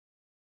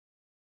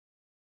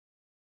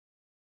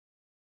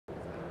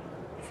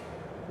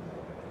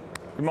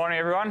Good morning,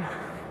 everyone.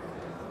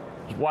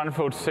 It's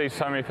wonderful to see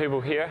so many people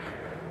here.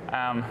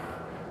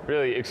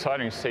 Really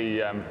exciting to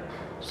see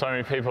so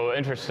many people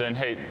interested in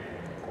heat.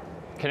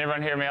 Can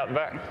everyone hear me out the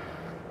back?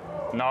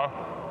 No?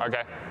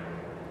 Okay.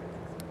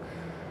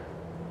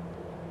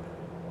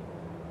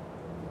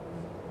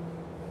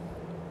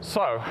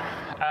 So,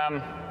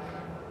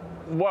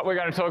 what we're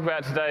going to talk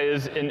about today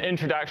is an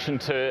introduction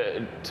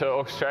to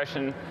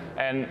orchestration.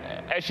 And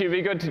actually, it'd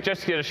be good to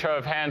just get a show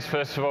of hands,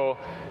 first of all.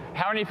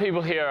 How many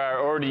people here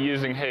are already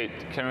using heat?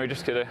 Can we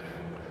just get a...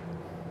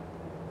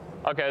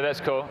 OK,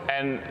 that's cool.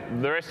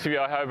 And the rest of you,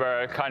 I hope,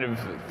 are kind of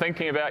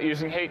thinking about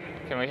using heat.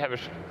 Can we have a...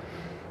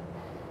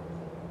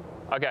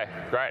 OK,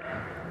 great.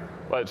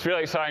 Well, it's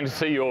really exciting to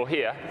see you all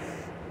here.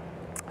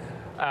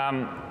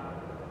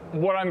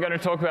 What I'm going to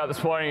talk about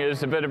this morning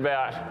is a bit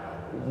about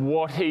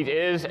what heat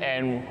is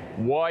and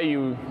why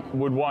you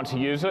would want to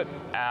use it.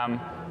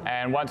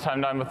 And once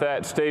I'm done with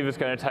that, Steve is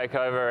going to take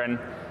over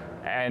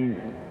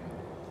and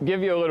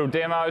give you a little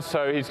demo.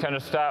 So he's going to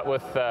start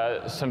with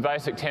some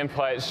basic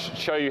templates,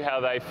 show you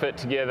how they fit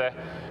together,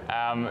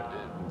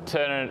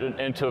 turn it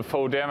into a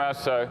full demo.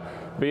 So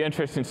it'll be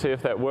interesting to see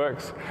if that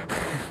works.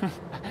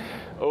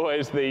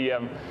 Always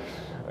the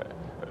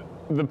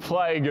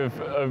plague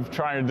of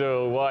trying to do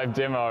a live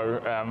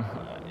demo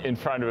in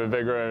front of a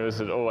big room is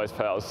it always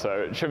fails. So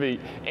it should be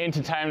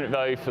entertainment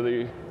value for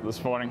you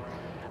this morning.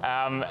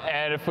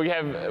 And if we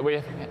have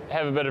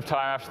a bit of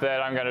time after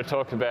that, I'm going to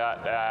talk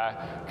about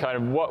kind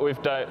of what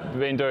we've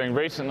been doing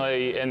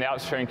recently in the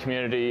upstream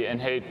community in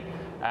heat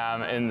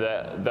in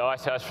the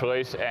Icehouse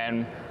release,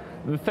 and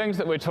the things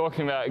that we're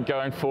talking about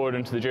going forward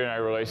into the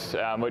Juno release,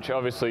 which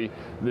obviously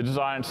the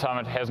Design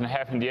Summit hasn't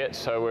happened yet,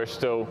 so we're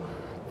still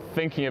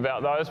thinking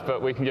about those,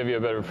 but we can give you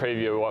a bit of a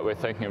preview of what we're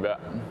thinking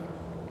about.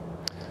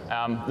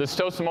 There's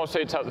still some more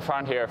seats up the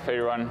front here if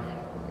anyone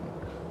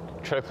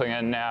trickling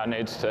in now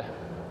needs to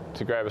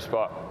grab a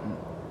spot.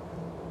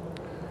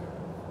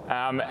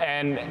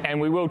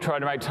 And we will try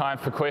to make time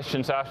for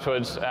questions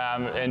afterwards.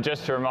 And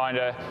just a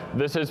reminder,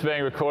 this is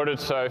being recorded,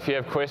 so if you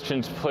have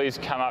questions, please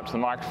come up to the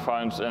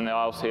microphones in the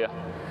aisles here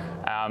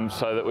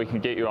so that we can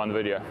get you on the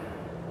video.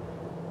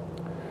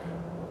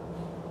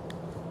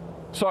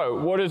 So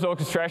what is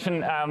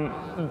orchestration?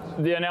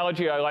 The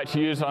analogy I like to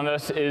use on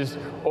this is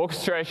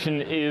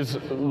orchestration is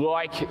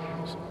like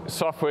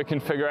software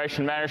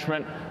configuration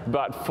management,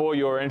 but for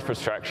your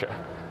infrastructure.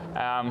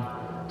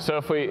 So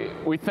if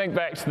we think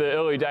back to the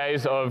early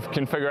days of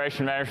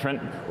configuration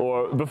management,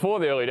 or before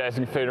the early days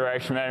of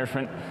configuration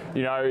management,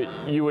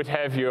 you would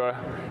have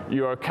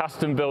your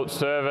custom-built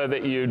server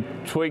that you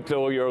tweaked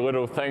all your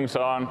little things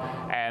on,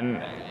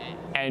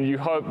 and you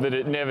hope that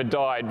it never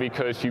died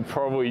because you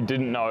probably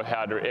didn't know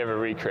how to ever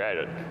recreate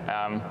it.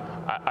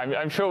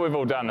 I'm sure we've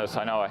all done this.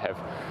 I know I have.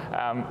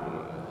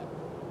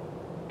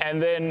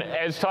 And then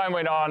as time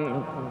went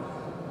on,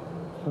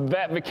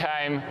 that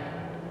became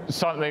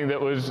something that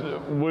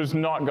was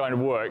not going to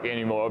work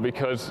anymore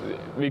because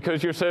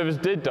your servers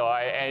did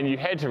die and you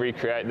had to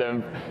recreate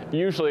them,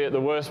 usually at the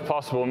worst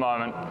possible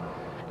moment.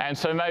 And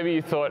so maybe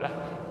you thought,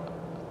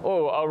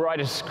 oh, I'll write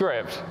a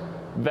script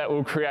that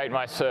will create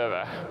my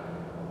server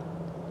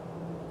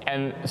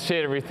and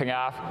set everything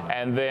up,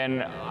 and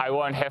then I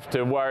won't have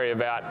to worry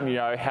about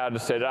how to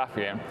set it up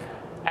again.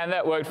 And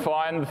that worked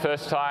fine the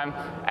first time,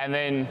 and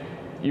then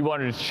you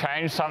wanted to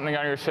change something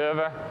on your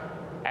server,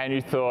 and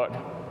you thought,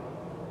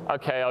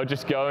 OK, I'll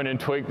just go in and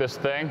tweak this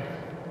thing.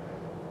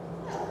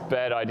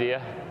 Bad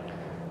idea.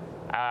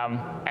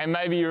 And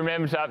maybe you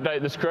remember to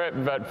update the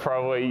script, but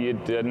probably you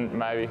didn't,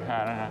 maybe.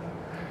 I don't know.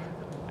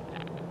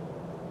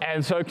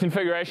 And so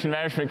configuration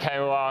management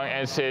came along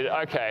and said,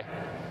 OK,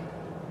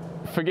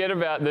 forget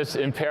about this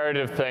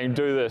imperative thing,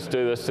 do this,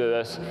 do this, do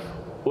this.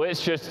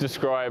 Let's just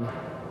describe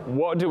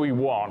what do we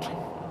want.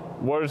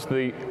 What is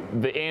the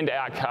end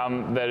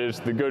outcome that is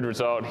the good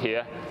result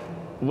here?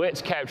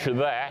 Let's capture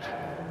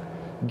that.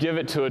 Give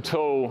it to a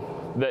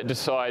tool that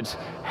decides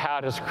how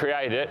to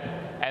create it,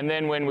 and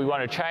then when we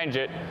want to change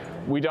it,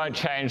 we don't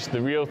change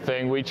the real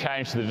thing, we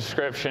change the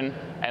description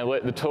and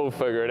let the tool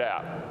figure it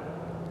out.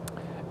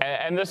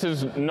 And this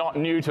is not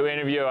new to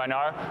any of you, I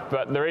know,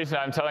 but the reason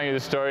I'm telling you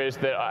this story is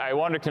that I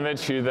want to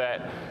convince you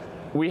that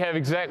we have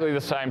exactly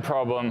the same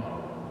problem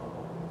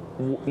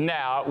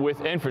now with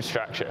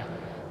infrastructure.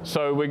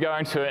 So we're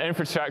going to an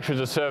infrastructure as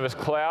a service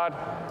cloud.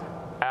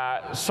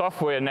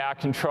 Software now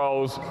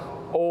controls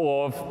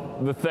all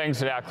of the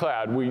things in our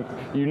cloud.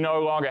 You no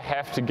longer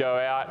have to go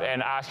out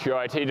and ask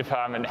your IT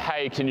department,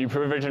 hey, can you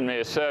provision me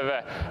a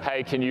server?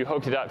 Hey, can you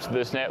hook it up to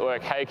this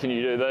network? Hey, can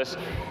you do this?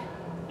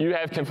 You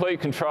have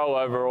complete control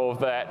over all of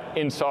that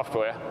in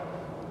software.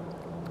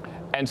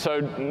 And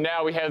so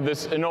now we have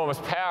this enormous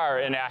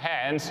power in our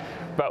hands,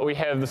 but we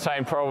have the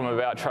same problem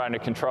about trying to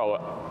control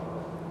it.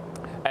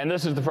 And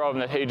this is the problem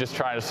that he's just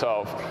trying to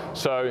solve.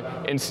 So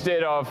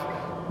instead of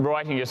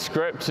writing a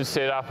script to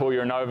set up all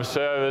your Nova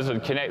servers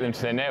and connect them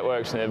to their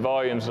networks and their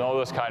volumes and all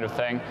this kind of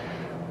thing,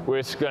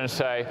 we're just going to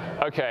say,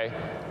 OK,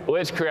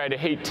 let's create a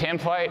heat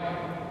template.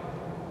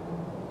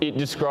 It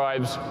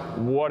describes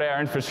what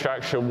our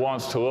infrastructure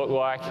wants to look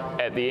like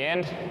at the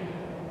end.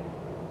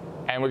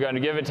 and we're going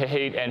to give it to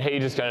Heat, and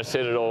Heat is going to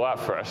set it all up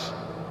for us.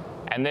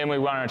 And then we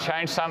want to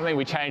change something,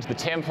 we change the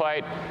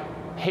template,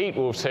 Heat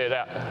will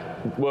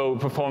will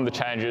perform the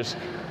changes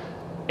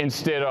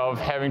instead of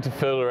having to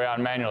fiddle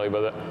around manually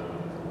with it.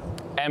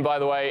 And by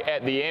the way,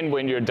 at the end,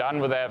 when you're done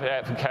with that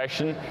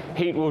application,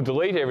 Heat will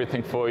delete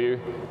everything for you,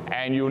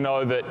 and you'll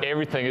know that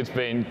everything has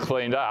been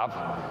cleaned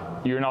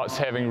up. You're not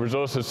having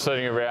resources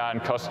sitting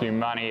around costing you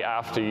money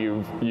after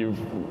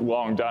you've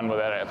long done with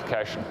that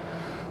application.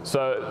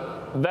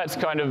 So that's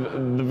kind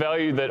of the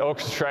value that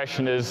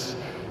orchestration is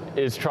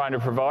trying to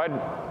provide.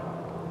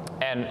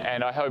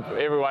 And I hope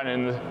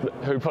everyone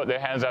who put their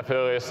hands up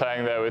earlier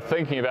saying they were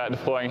thinking about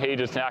deploying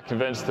Heat is now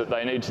convinced that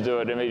they need to do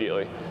it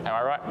immediately. Am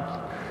I right?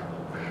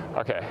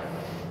 Okay.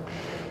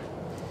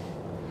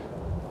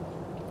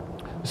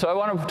 So I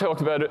want to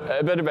talk about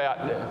a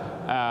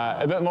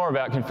bit more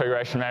about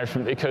configuration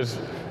management, because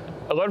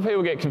a lot of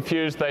people get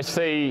confused. They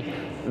see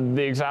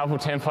the example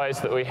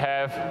templates that we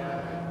have,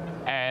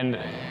 and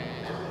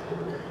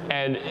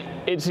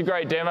it's a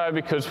great demo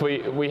because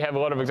we have a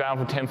lot of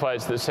example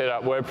templates that set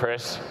up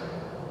WordPress,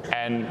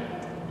 and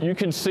you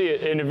can see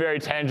it in a very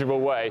tangible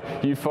way.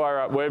 You fire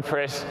up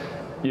WordPress,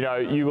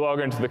 you log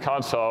into the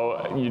console,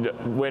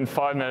 when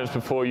 5 minutes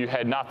before you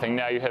had nothing,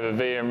 now you have a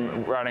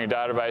VM running a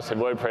database of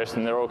WordPress,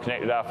 and they're all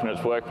connected up and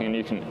it's working, and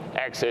you can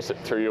access it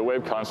through your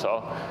web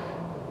console.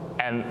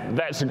 And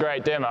that's a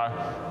great demo,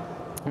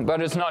 but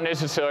it's not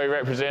necessarily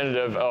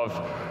representative of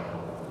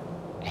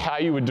how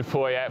you would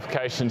deploy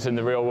applications in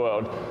the real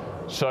world.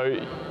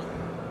 So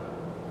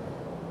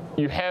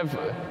you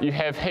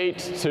have Heat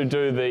to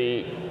do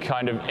the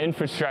kind of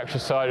infrastructure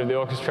side of the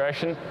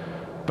orchestration,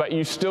 but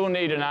you still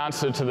need an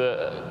answer to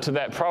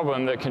that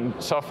problem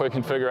that software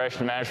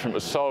configuration management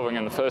was solving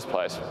in the first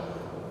place.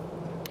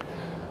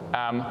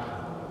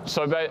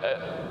 So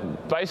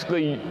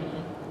basically,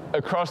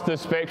 across the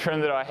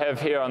spectrum that I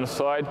have here on the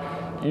slide,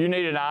 you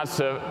need an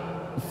answer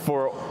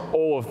for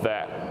all of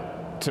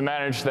that, to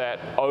manage that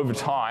over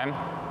time,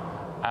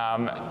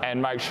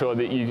 and make sure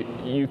that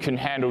you can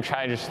handle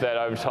changes to that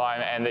over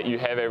time and that you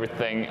have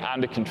everything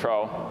under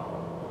control.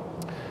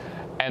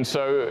 And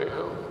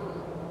so,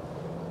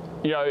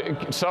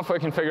 software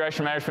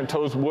configuration management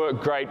tools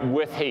work great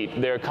with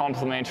Heat. They're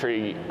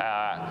complementary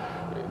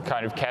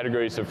kind of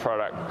categories of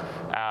product.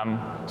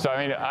 So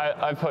I mean,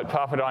 I put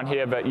Puppet on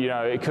here, but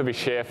it could be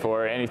Chef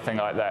or anything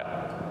like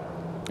that.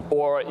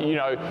 Or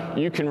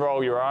you can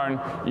roll your own.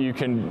 You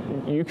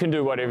can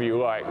do whatever you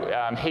like.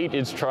 Heat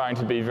is trying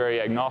to be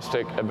very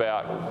agnostic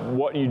about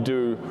what you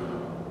do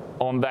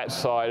on that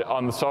side,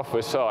 on the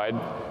software side,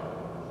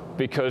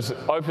 because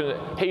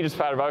Heat is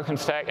part of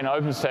OpenStack, and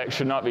OpenStack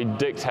should not be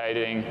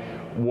dictating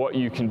what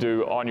you can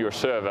do on your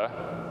server.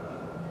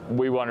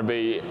 We want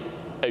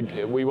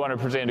to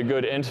present a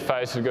good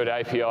interface, a good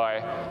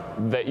API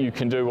that you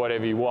can do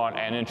whatever you want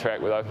and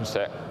interact with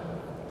OpenStack.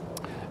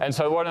 And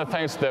so one of the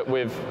things that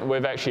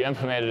we've actually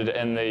implemented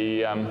in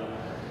the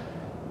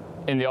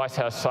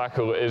Icehouse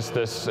cycle is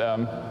this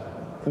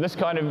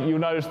kind of, you'll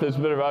notice there's a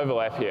bit of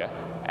overlap here.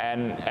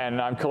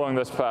 And I'm calling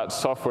this part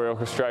software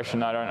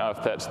orchestration. I don't know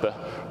if that's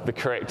the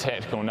correct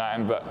technical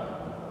name,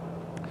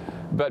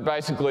 but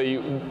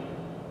basically,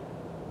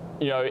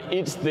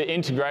 it's the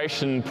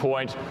integration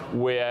point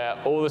where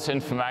all this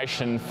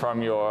information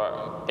from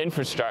your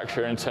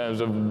infrastructure in terms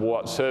of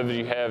what servers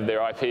you have,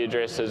 their IP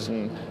addresses,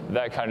 and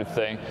that kind of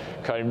thing,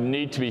 kind of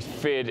need to be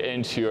fed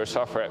into your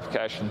software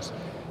applications.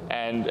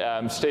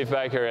 And Steve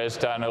Baker has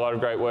done a lot of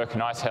great work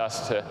in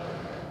Icehouse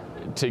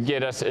to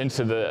get us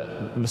into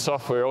the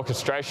software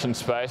orchestration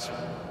space.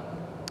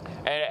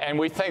 And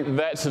we think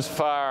that's as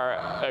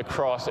far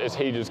across as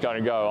Heat is going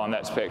to go on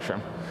that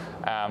spectrum.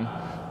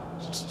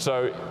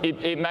 So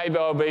it may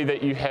well be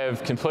that you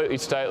have completely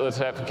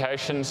stateless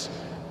applications,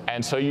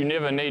 and so you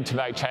never need to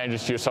make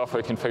changes to your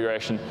software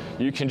configuration.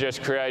 You can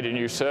just create a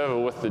new server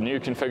with the new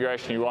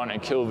configuration you want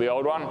and kill the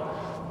old one.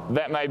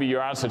 That may be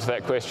your answer to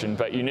that question,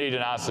 but you need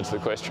an answer to the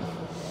question.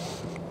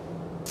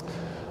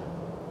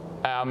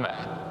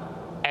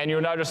 And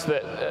you'll notice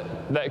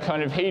that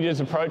kind of Heat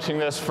is approaching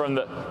this from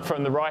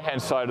the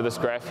right-hand side of this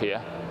graph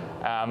here.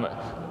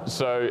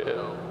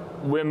 So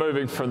we're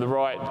moving from the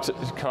right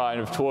kind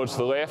of towards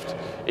the left.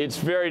 It's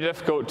very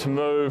difficult to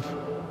move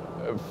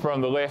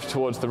from the left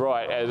towards the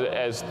right,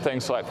 as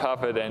things like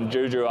Puppet and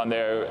Juju on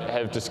there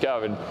have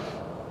discovered.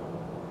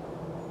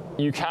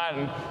 You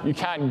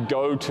can't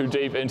go too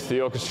deep into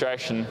the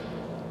orchestration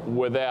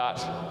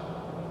without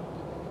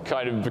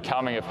kind of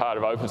becoming a part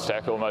of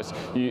OpenStack almost.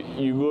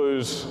 You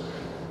lose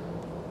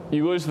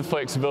the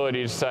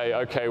flexibility to say,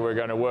 okay, we're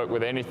going to work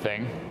with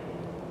anything,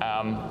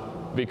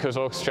 because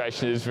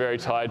orchestration is very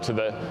tied to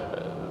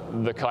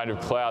the kind of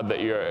cloud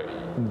that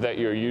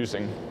you're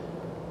using.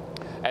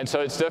 And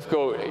so it's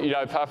difficult,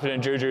 Puppet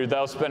and Juju,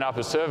 they'll spin up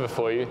a server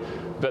for you,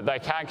 but they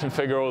can't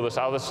configure all this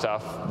other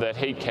stuff that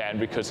Heat can,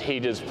 because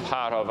Heat is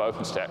part of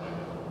OpenStack.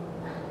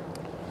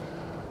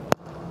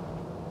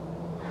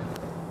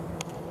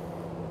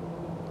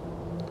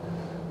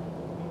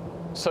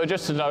 So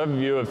just an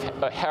overview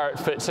of how it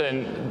fits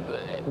in.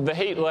 The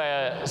Heat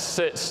layer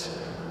sits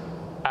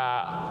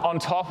on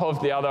top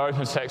of the other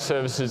OpenStack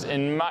services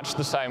in much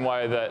the same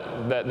way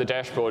that the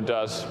dashboard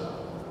does.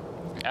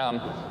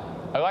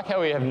 I like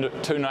how we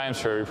have 2 names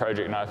for every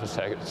project in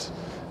OpenStack. It's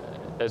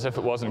as if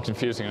it wasn't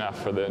confusing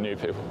enough for the new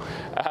people.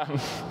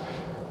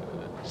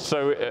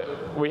 So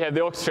we have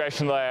the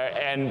orchestration layer,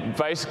 and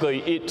basically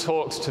it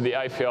talks to the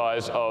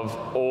APIs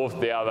of all of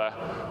the other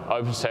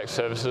OpenStack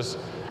services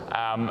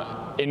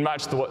in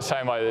much the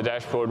same way the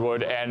dashboard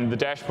would. And the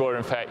dashboard,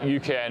 in fact,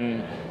 you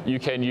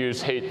can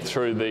use Heat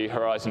through the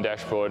Horizon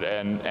dashboard,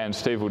 and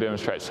Steve will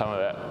demonstrate some of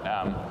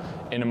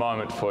that in a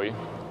moment for you.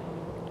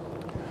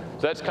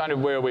 So that's kind of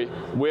where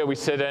we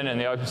sit in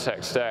the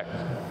OpenStack stack.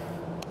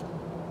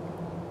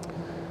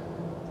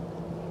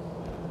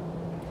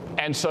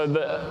 And so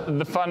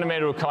the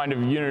fundamental kind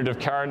of unit of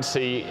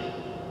currency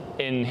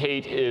in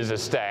Heat is a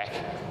stack,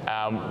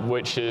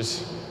 which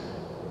is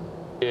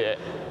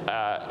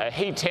a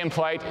Heat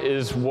template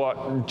is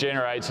what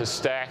generates a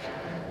stack.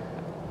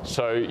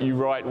 So you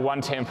write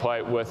one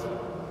template with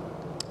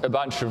a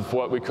bunch of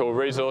what we call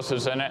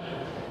resources in it,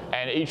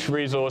 and each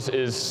resource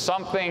is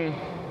something.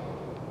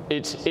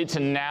 It's a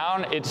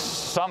noun. It's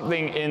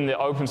something in the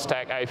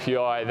OpenStack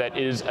API that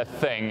is a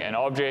thing, an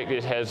object.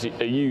 It has a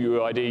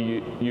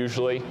UUID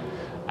usually,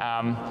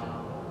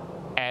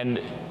 and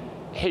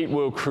Heat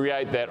will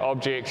create that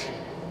object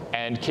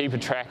and keep a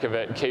track of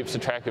it. Keeps a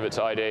track of its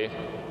ID.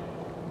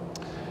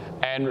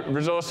 And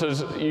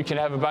resources, you can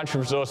have a bunch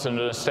of resources in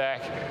a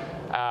stack.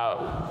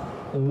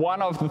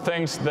 One of the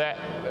things that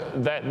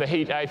the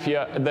Heat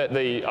API, that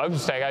the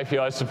OpenStack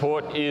API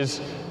support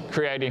is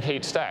creating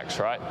Heat stacks,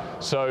 right?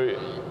 So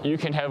you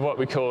can have what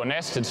we call a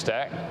nested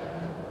stack,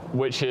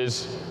 which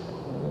is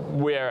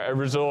where a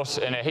resource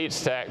in a Heat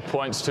stack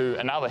points to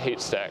another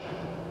Heat stack.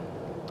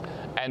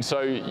 And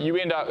so you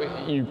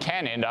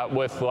can end up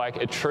with like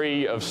a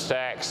tree of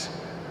stacks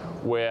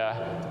where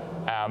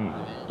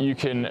you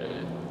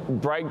can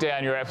break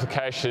down your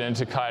application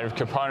into kind of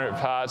component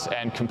parts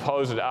and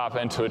compose it up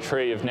into a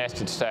tree of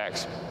nested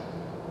stacks.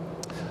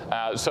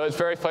 So it's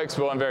very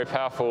flexible and very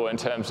powerful in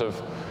terms of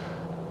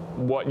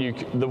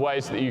the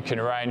ways that you can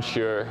arrange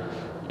your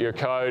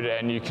code,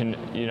 and you can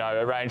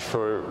arrange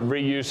for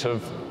reuse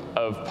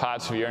of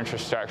parts of your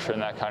infrastructure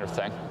and that kind of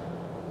thing.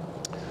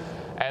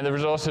 And the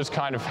resources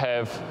kind of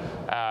have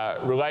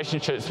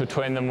relationships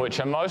between them which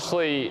are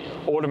mostly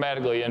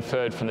automatically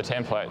inferred from the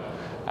template.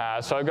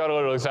 So I've got a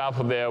little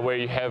example there where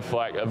you have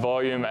like a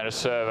volume and a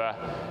server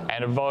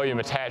and a volume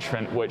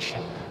attachment, which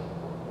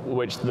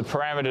the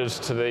parameters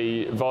to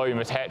the volume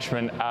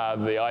attachment are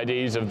the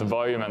IDs of the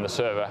volume and the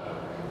server.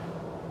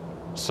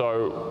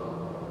 So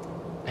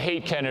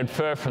Heat can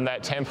infer from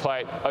that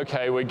template,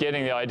 okay, we're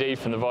getting the ID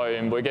from the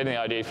volume, we're getting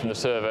the ID from the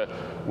server.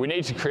 We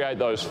need to create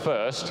those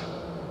first,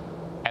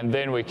 and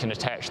then we can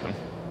attach them.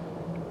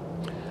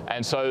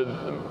 And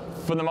so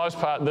for the most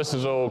part, this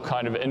is all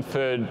kind of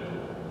inferred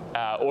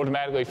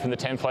automatically from the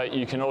template.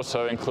 You can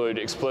also include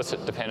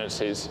explicit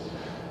dependencies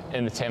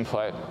in the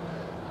template.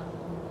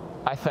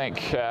 I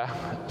think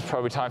it's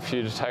probably time for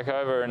you to take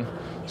over, and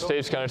sure.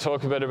 Steve's going to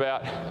talk a bit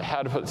about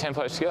how to put the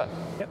templates together.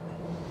 Yep.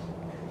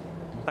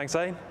 Thanks,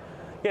 Zane.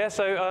 Yeah,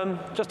 so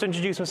just to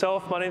introduce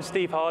myself, my name's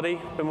Steve Hardy.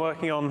 Been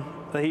working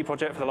on the Heat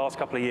project for the last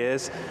couple of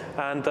years,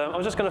 and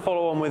I'm just going to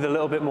follow on with a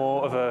little bit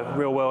more of a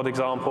real-world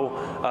example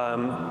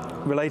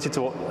related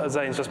to what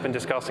Zane's just been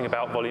discussing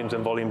about volumes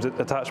and volumes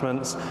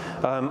attachments.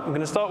 I'm going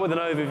to start with an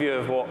overview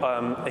of what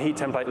a Heat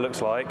template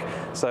looks like.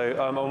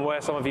 So I'm aware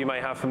some of you may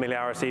have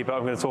familiarity, but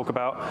I'm going to talk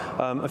about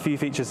a few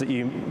features that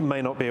you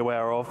may not be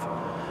aware of.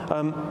 But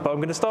I'm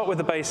going to start with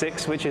the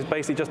basics, which is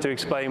basically just to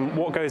explain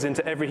what goes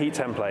into every Heat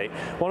template.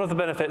 One of the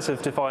benefits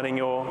of defining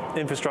your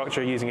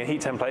infrastructure using a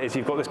Heat template is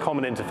you've got this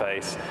common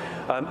interface.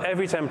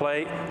 Every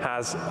template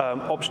has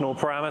optional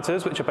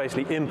parameters, which are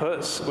basically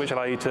inputs, which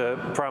allow you to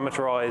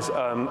parameterize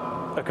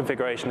a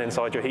configuration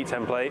inside your Heat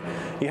template.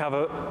 You have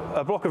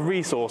a block of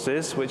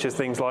resources, which is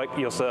things like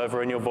your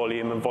server and your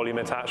volume and volume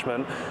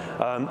attachment,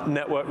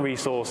 network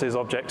resources,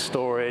 object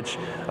storage,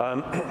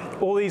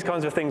 all these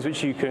kinds of things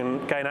which you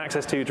can gain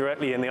access to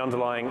directly in the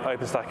underlying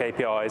OpenStack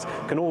APIs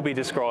can all be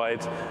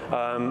described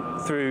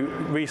through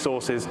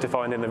resources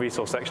defined in the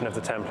resource section of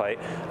the template.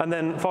 And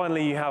then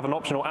finally, you have an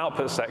optional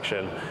output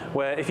section,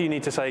 where if you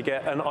need to, say,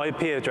 get an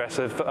IP address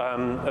of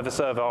a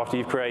server after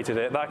you've created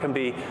it, that can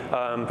be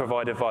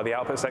provided via the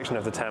output section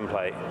of the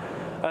template.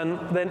 And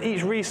then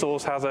each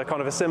resource has a kind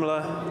of a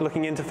similar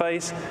looking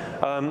interface.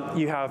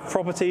 You have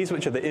properties,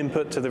 which are the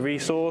input to the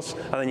resource,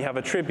 and then you have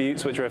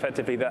attributes, which are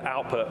effectively the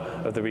output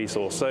of the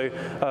resource. So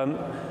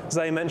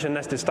Zane mentioned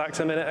nested stacks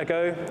a minute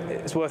ago.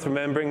 It's worth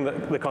remembering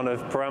that the kind of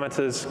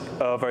parameters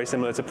are very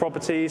similar to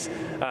properties,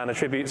 and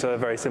attributes are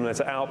very similar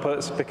to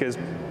outputs, because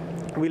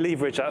we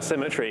leverage that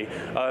symmetry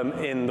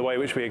in the way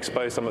which we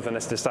expose some of the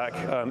nested stack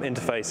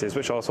interfaces,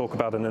 which I'll talk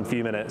about in a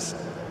few minutes.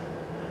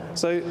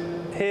 So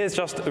here's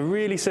just a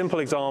really simple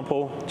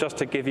example, just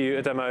to give you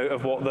a demo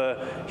of what the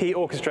heat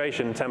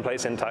orchestration template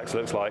syntax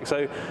looks like.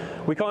 So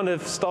we kind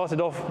of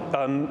started off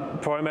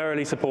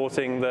primarily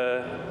supporting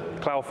the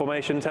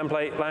CloudFormation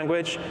template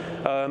language,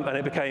 and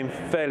it became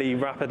fairly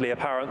rapidly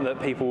apparent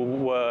that people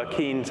were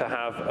keen to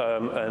have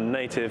a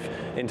native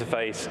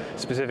interface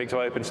specific to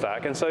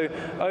OpenStack. And so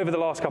over the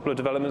last couple of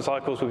development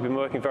cycles, we've been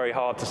working very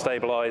hard to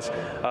stabilize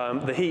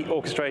the heat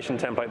orchestration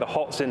template, the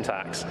HOT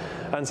syntax.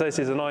 And so this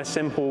is a nice,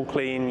 simple,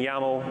 clean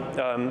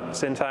YAML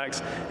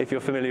syntax. If you're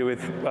familiar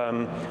with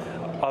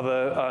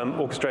other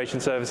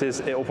orchestration services,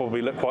 it will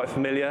probably look quite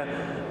familiar.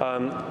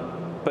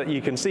 But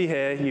you can see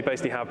here, you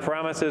basically have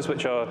parameters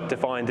which are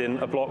defined in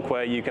a block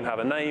where you can have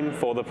a name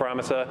for the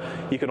parameter.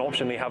 You can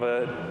optionally have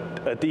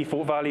a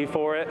default value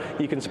for it.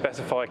 You can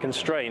specify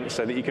constraints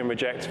so that you can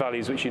reject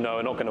values which you know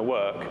are not going to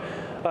work.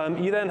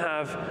 You then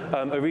have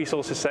a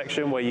resources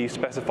section where you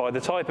specify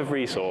the type of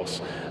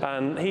resource.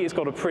 And heat's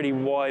got a pretty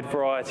wide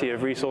variety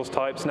of resource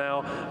types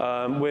now.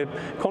 We're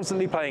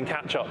constantly playing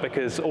catch up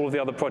because all of the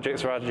other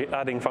projects are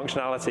adding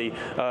functionality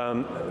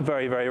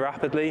very, very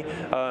rapidly.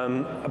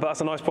 But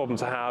that's a nice problem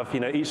to have. You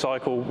know, each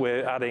cycle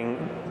we're adding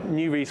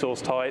new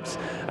resource types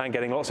and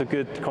getting lots of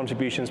good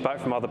contributions back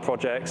from other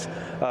projects,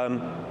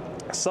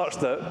 such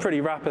that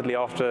pretty rapidly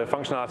after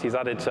functionality is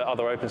added to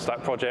other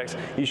OpenStack projects,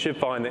 you should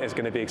find that it's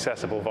going to be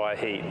accessible via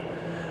heat.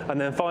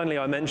 And then finally,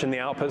 I mentioned the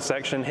output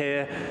section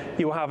here.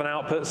 You will have an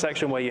output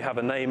section where you have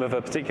a name of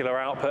a particular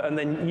output, and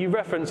then you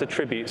reference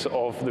attributes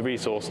of the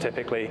resource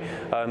typically,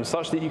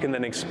 such that you can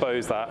then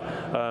expose that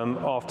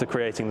after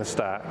creating the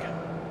stack.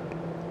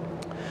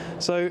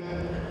 So,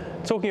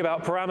 talking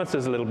about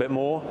parameters a little bit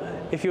more,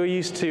 if you're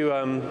used to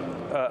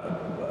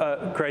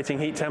creating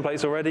heat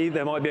templates already,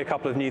 there might be a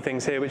couple of new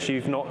things here which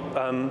you've not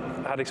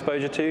had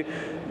exposure to.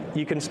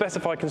 You can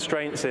specify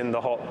constraints in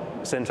the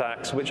HOT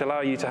syntax, which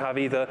allow you to have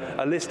either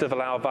a list of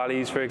allowed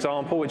values, for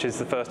example, which is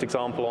the first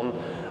example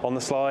on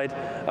the slide,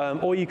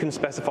 or you can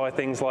specify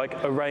things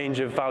like a range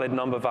of valid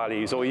number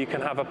values, or you can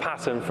have a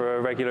pattern for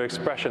a regular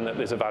expression that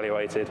is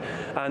evaluated.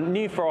 And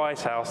new for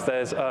Icehouse,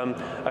 there's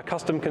a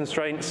custom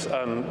constraints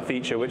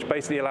feature, which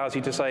basically allows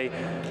you to say,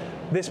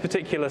 this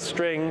particular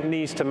string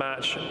needs to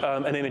match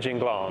an image in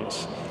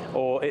glance,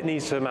 or it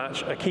needs to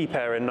match a key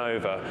pair in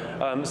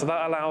Nova. So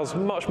that allows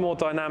much more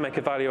dynamic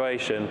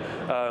evaluation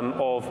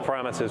of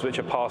parameters which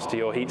are passed to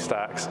your heat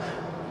stacks.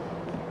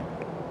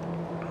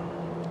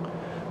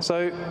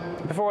 So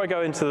before I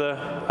go into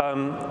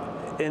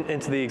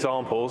the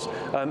examples,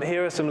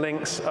 here are some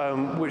links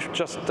which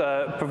just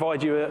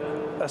provide you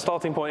a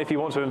starting point if you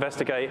want to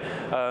investigate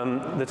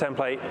the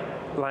template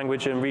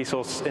language and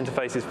resource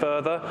interfaces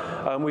further.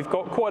 We've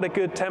got quite a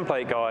good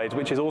template guide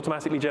which is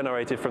automatically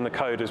generated from the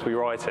code as we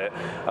write it.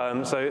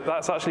 So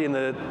that's actually in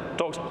the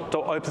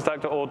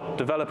docs.openstack.org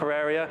developer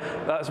area.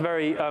 That's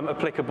very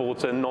applicable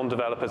to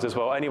non-developers as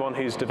well. Anyone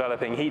who's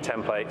developing heat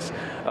templates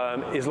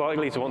is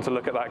likely to want to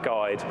look at that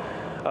guide.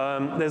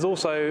 There's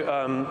also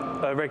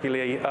a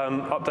regularly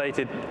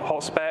updated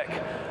HOT spec,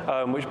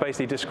 which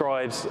basically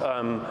describes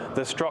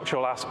the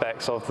structural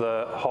aspects of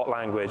the HOT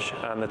language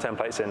and the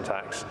template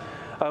syntax.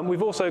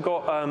 We've also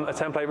got a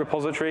template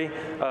repository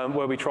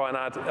where we try and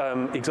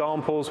add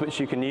examples which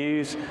you can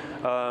use.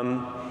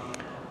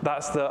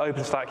 That's the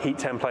OpenStack Heat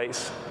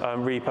Templates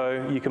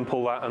repo. You can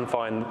pull that and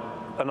find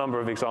a number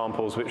of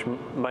examples which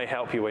may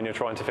help you when you're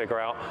trying to figure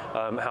out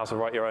how to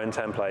write your own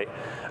template.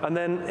 And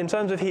then in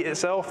terms of Heat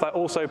itself, that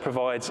also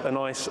provides a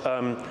nice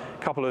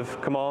couple of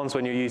commands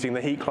when you're using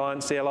the Heat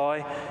client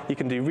CLI. You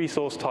can do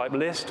resource type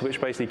list, which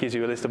basically gives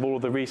you a list of all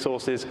of the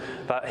resources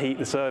that Heat,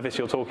 the service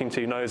you're talking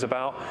to, knows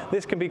about.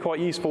 This can be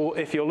quite useful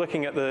if you're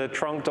looking at the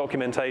trunk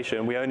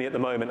documentation. We only at the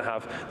moment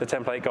have the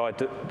template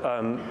guide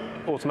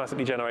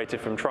automatically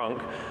generated from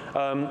trunk.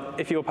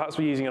 If you're perhaps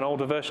using an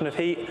older version of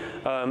Heat,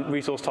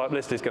 resource type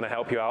list is going to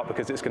help you out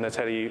because it's going to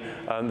tell you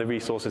the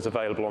resources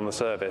available on the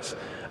service.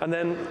 And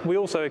then we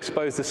also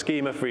expose the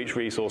schema for each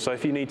resource. So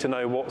if you need to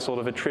know what sort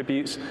of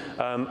attributes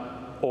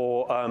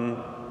or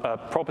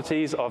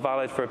properties are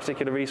valid for a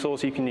particular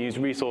resource, you can use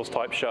resource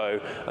type show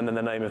and then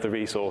the name of the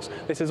resource.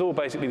 This is all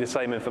basically the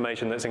same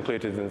information that's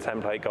included in the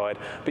template guide,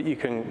 but you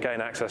can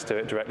gain access to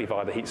it directly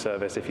via the Heat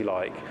service if you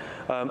like.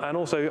 And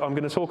also, I'm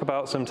going to talk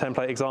about some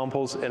template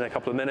examples in a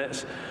couple of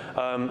minutes.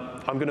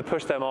 I'm going to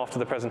push them after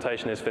the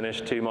presentation is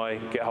finished to my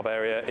GitHub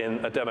area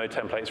in a demo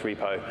templates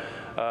repo.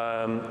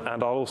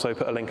 And I'll also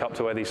put a link up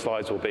to where these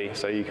slides will be,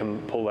 so you can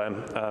pull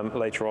them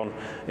later on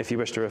if you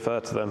wish to refer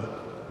to them.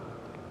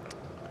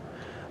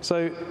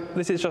 So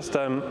this is just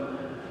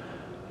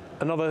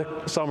another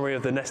summary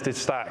of the nested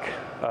stack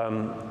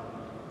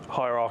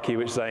hierarchy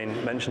which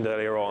Zane mentioned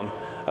earlier on.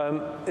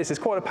 This is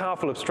quite a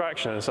powerful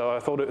abstraction, and so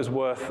I thought it was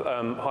worth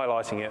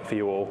highlighting it for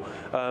you all.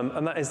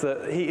 And that is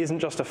that Heat isn't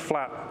just a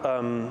flat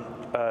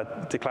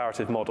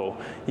declarative model.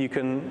 You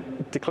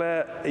can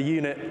declare a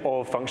unit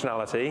of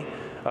functionality.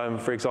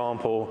 For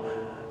example,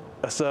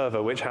 a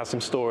server which has some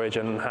storage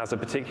and has a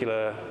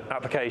particular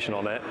application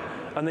on it,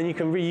 and then you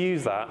can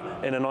reuse that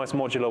in a nice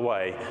modular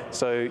way.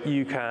 So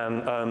you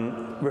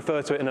can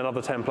refer to it in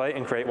another template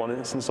and create one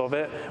instance of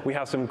it. We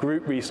have some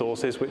group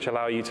resources which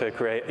allow you to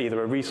create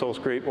either a resource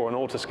group or an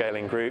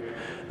auto-scaling group.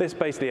 This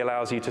basically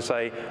allows you to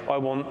say, I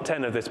want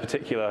 10 of this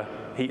particular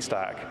heat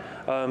stack.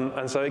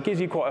 And so it gives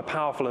you quite a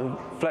powerful and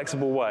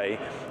flexible way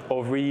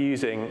of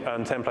reusing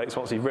templates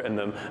once you've written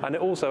them. And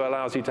it also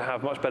allows you to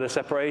have much better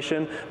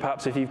separation.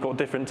 Perhaps if you've got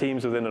different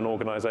teams within an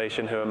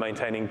organization who are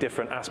maintaining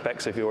different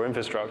aspects of your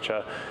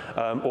infrastructure,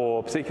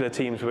 or particular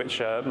teams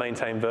which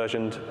maintain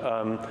versioned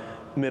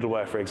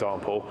middleware, for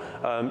example,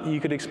 you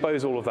could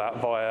expose all of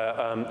that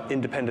via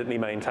independently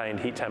maintained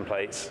heat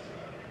templates.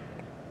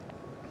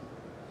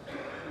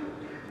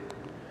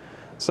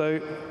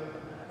 So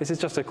this is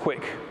just a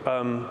quick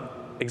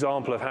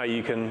example of how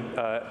you can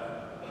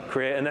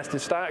create a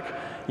nested stack.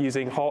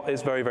 Using HOT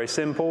is very, very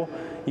simple.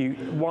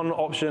 One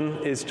option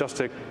is just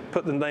to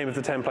put the name of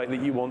the template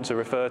that you want to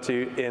refer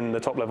to in the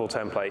top-level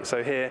template.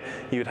 So here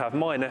you would have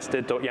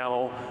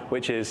mynested.yaml,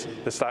 which is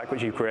the stack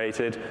which you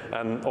created.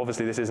 And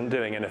obviously this isn't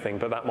doing anything,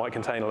 but that might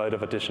contain a load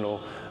of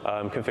additional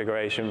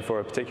configuration for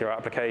a particular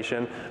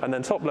application. And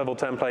then top-level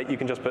template, you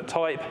can just put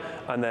type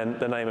and then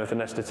the name of the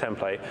nested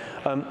template.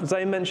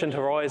 Zane mentioned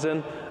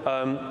Horizon.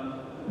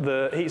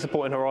 The heat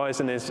support in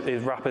Horizon is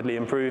rapidly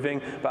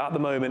improving, but at the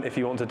moment, if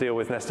you want to deal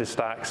with nested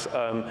stacks,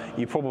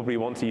 you probably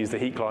want to use the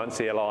heat client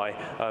CLI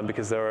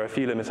because there are a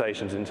few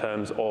limitations in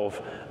terms of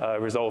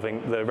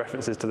resolving the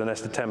references to the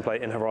nested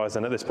template in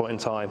Horizon at this point in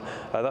time.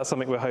 That's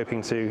something we're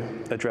hoping to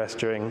address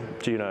during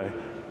Juno.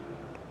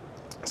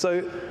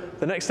 So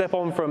the next step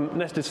on from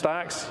nested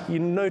stacks, you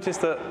notice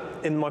that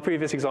in my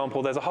previous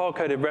example, there's a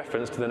hard-coded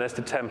reference to the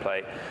nested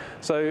template.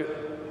 So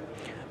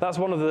that's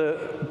one of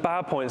the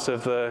bad points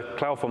of the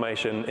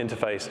CloudFormation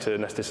interface to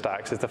nested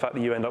stacks, is the fact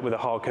that you end up with a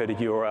hard-coded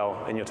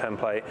URL in your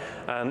template.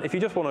 And if you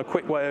just want a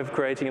quick way of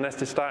creating a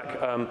nested stack,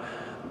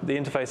 the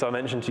interface I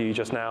mentioned to you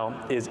just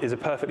now is a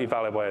perfectly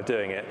valid way of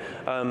doing it.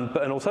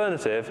 But an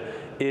alternative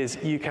is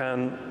you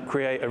can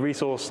create a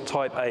resource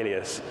type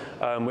alias,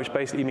 which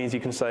basically means you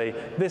can say,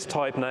 this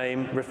type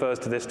name refers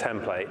to this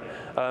template.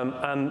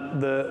 And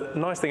the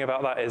nice thing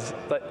about that is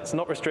that it's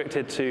not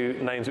restricted to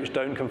names which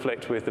don't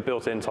conflict with the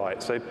built-in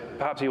type. So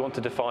perhaps you want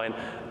to define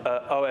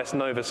OS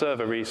Nova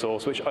server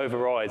resource, which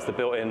overrides the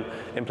built-in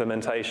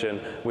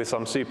implementation with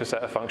some superset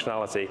of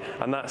functionality.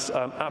 And that's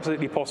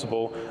absolutely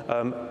possible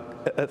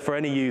for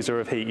any user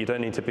of Heat. You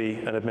don't need to be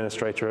an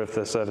administrator of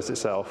the service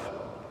itself.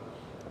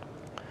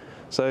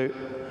 So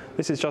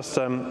this is just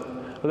a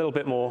little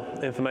bit more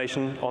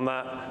information on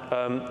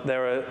that.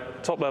 There are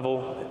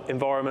top-level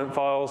environment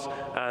files,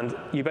 and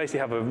you basically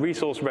have a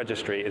resource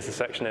registry is the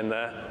section in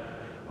there.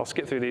 I'll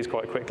skip through these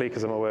quite quickly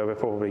because I'm aware we're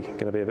probably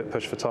going to be a bit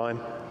pushed for time.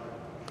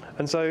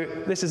 And so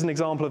this is an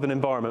example of an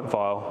environment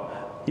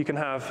file. You can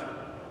have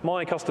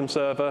my custom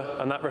server,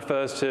 and that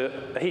refers to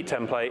a heat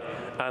template,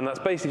 and that's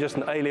basically just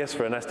an alias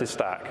for a nested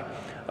stack.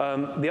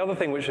 The other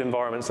thing which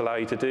environments allow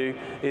you to do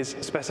is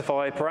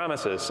specify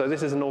parameters. So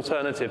this is an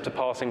alternative to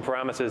passing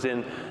parameters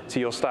in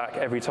to your stack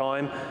every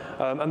time.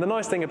 And the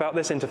nice thing about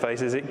this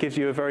interface is it gives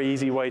you a very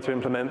easy way to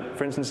implement,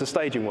 for instance, a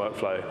staging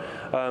workflow.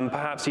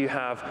 Perhaps you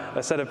have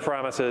a set of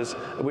parameters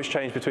which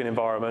change between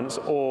environments,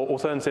 or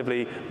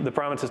alternatively, the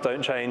parameters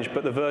don't change,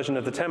 but the version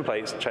of the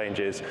templates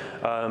changes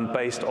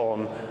based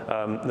on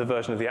the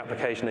version of the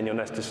application in your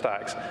nested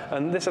stacks.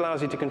 And this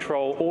allows you to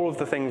control all of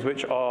the things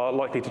which are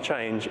likely to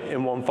change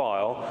in one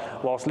file,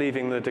 whilst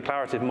leaving the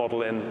declarative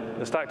model in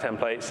the stack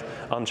templates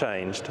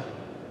unchanged.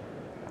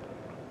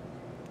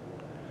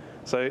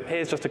 So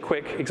here's just a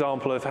quick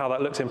example of how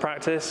that looks in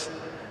practice.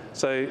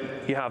 So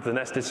you have the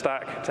nested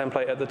stack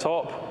template at the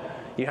top.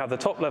 You have the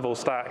top-level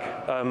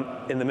stack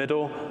in the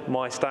middle,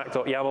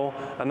 mystack.yaml,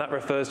 and that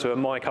refers to a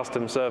my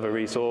custom server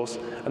resource.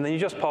 And then you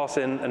just pass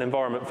in an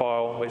environment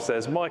file which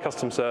says my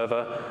custom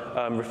server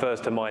refers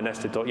to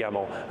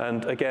mynested.yaml.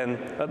 And again,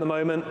 at the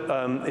moment,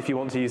 if you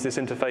want to use this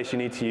interface, you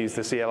need to use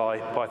the CLI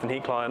Python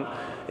Heat Client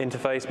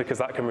interface because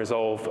that can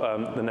resolve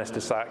the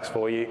nested stacks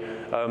for you.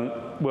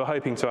 We're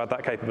hoping to add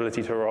that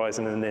capability to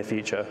Horizon in the near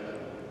future.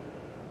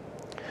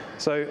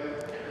 So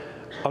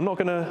I'm not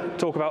going to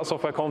talk about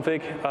software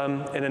config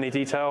in any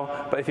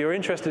detail, but if you're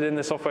interested in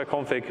the software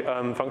config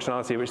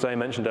functionality which Zane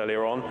mentioned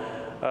earlier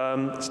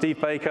on,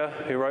 Steve Baker,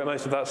 who wrote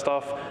most of that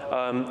stuff,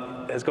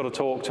 has got a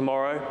talk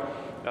tomorrow.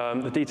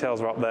 The details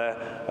are up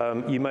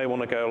there. You may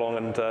want to go along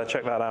and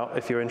check that out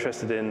if you're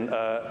interested in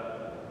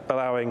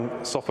allowing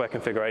software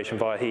configuration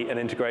via Heat and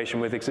integration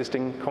with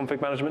existing config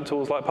management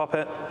tools like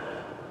Puppet.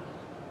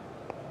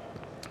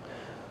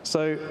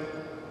 So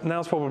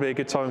now's probably a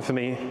good time for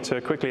me to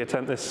quickly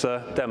attempt this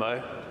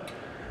demo.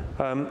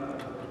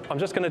 I'm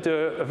just going to do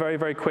a very,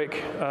 very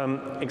quick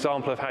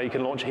example of how you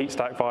can launch a heat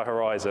stack via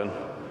Horizon,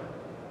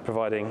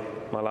 providing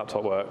my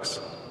laptop works.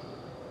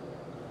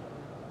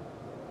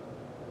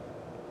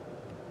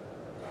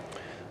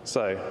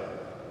 So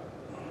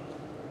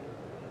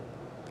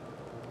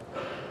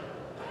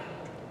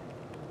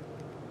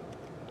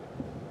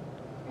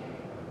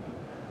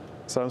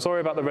So I'm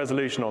sorry about the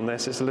resolution on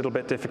this. It's a little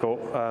bit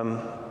difficult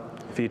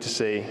for you to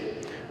see.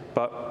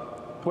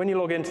 But when you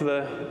log into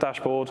the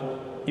dashboard,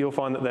 you'll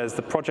find that there's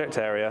the project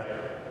area,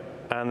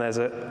 and there's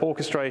an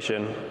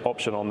orchestration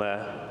option on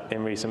there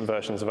in recent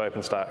versions of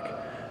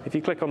OpenStack. If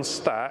you click on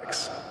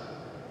Stacks,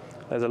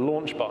 there's a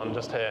launch button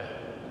just here.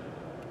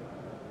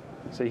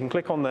 So you can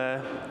click on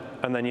there,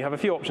 and then you have a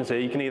few options here.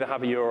 You can either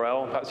have a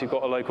URL, perhaps you've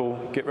got a local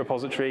Git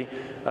repository,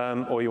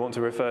 or you want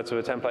to refer to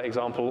a template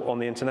example on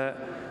the internet,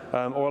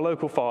 or a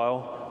local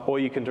file, or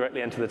you can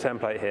directly enter the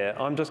template here.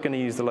 I'm just going to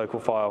use the local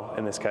file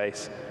in this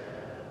case.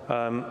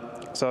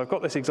 So I've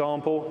got this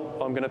example.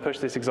 I'm going to push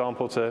this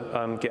example to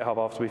GitHub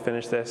after we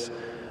finish this.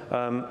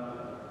 And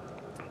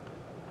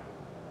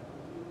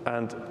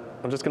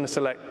I'm just going to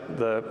select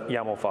the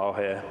YAML file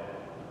here.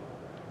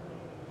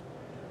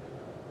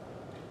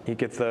 You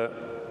give the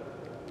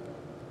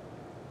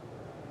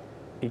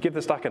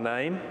stack a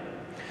name.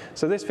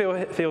 So this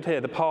field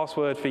here, the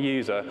password for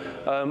user,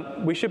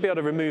 we should be able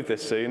to remove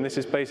this soon. This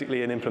is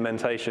basically an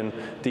implementation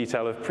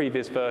detail of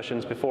previous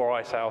versions before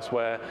Icehouse,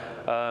 where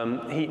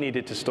Heat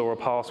needed to store a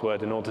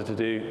password in order to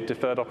do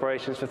deferred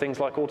operations for things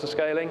like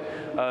autoscaling.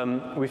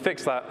 We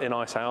fixed that in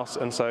Icehouse,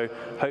 and so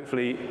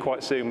hopefully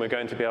quite soon we're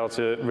going to be able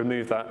to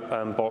remove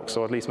that box,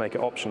 or at least make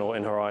it optional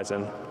in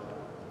Horizon.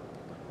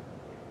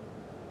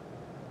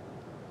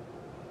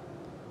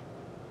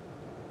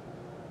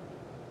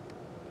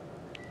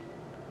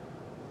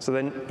 So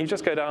then you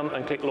just go down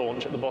and click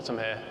Launch at the bottom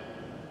here.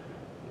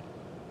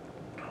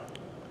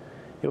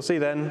 You'll see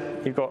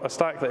then you've got a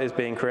stack that is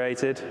being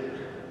created,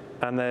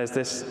 and there's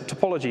this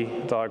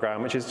topology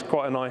diagram, which is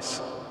quite a nice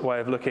way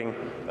of looking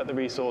at the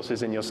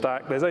resources in your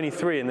stack. There's only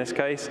 3 in this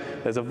case.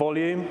 There's a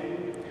volume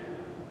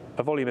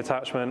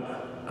attachment,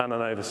 and an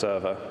Nova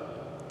server.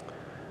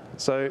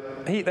 So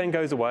Heat then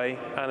goes away,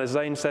 and as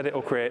Zane said, it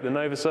will create the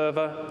Nova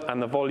server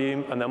and the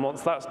volume, and then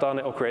once that's done,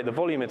 it will create the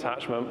volume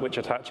attachment, which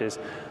attaches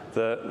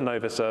the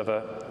Nova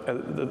server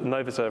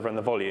and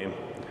the volume.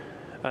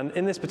 And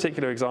in this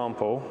particular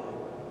example,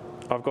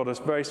 I've got a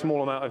very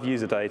small amount of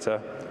user data,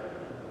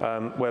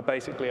 where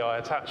basically I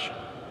attach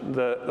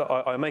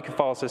I make a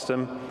file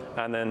system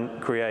and then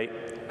create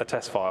a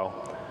test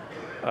file.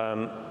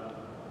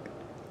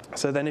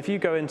 So then if you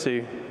go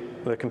into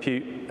the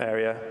compute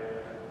area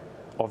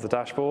of the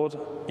dashboard,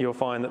 you'll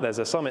find that there's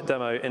a Summit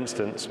demo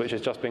instance which has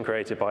just been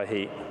created by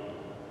Heat.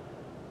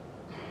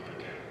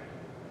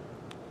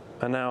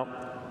 And now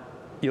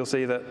you'll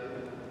see that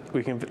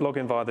we can log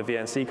in via the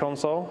VNC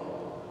console.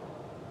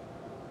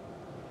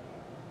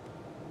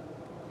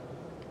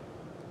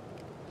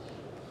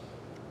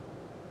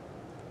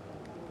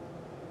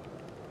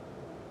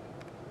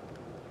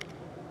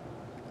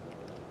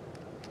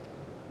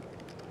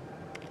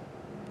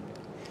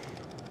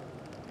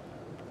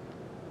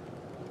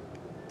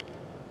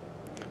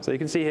 So you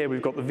can see here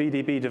we've got the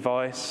VDB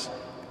device.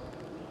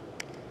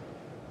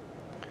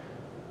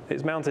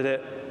 It's mounted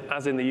it,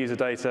 as in the user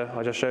data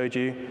I just showed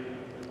you,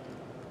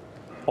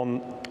 on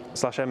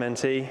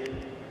 /mnt,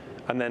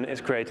 and then it's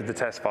created the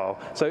test file.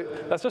 So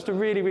that's just a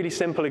really, really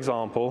simple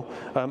example.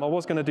 I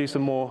was going to do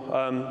some more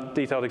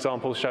detailed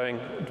examples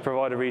showing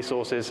provider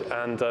resources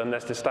and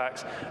nested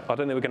stacks. I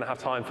don't think we're going to have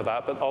time for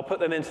that, but I'll put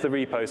them into the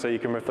repo so you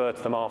can refer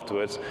to them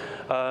afterwards.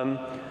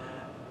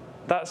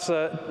 That's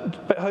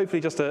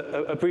hopefully just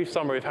a brief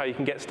summary of how you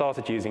can get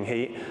started using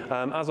Heat.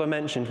 As I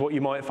mentioned, what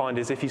you might find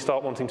is if you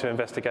start wanting to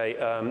investigate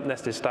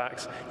nested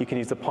stacks, you can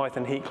use the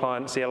Python Heat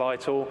Client CLI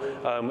tool,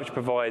 which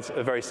provides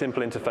a very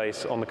simple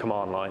interface on the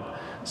command line.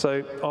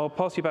 So I'll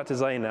pass you back to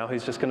Zane now,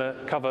 who's just going to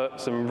cover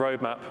some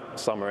roadmap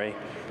summary.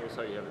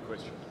 Also, you have a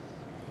question?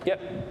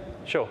 Yep,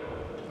 sure.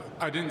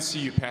 I didn't see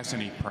you pass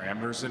any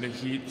parameters into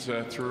Heat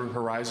through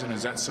Horizon.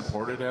 Is that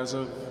supported as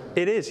of?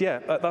 It is, yeah.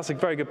 That's a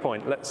very good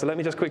point. So let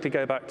me just quickly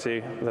go back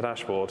to the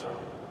dashboard.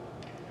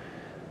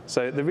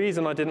 So the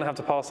reason I didn't have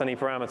to pass any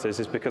parameters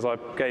is because I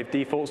gave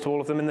defaults to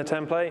all of them in the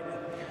template.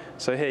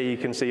 So here you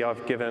can see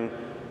I've given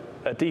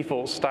a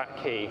default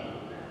stack key,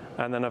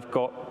 and then I've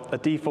got a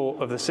default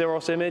of the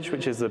Syros image,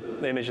 which is the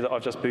image that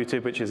I've just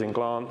booted, which is in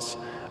Glance.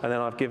 And then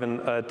I've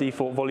given a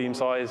default volume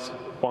size,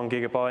 1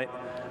 GB,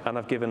 and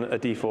I've given a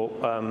default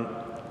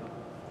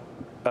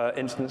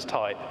instance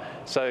type.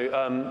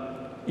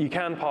 So you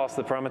can pass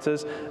the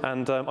parameters,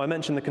 and I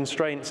mentioned the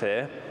constraints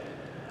here.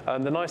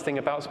 The nice thing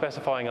about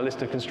specifying a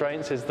list of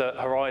constraints is that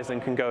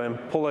Horizon can go and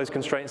pull those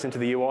constraints into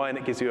the UI, and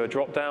it gives you a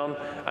drop-down,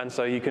 and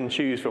so you can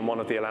choose from one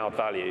of the allowed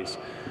values.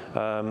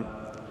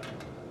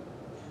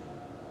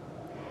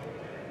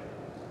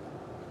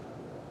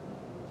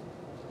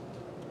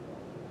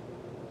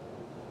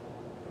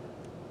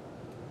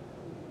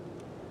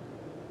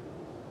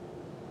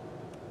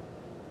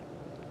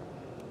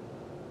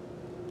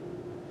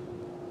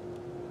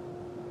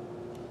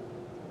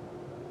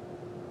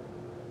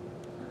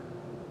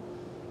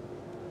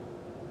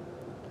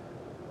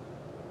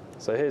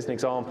 So here's an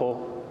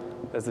example.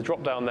 There's the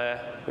drop-down there,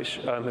 which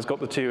has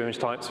got the 2 image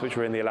types which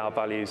were in the allowed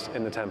values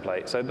in the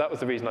template. So that was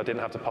the reason I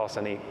didn't have to pass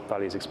any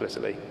values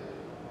explicitly.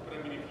 But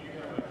I mean, if you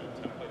have a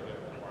template that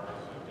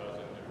requires a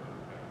dozen different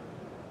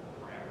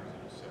parameters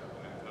that you set up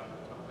in that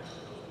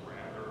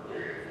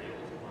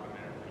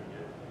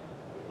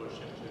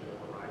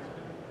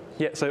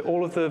Yeah, so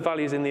all of the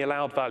values in the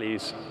allowed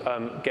values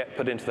get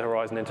put into the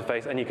Horizon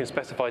interface, and you can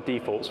specify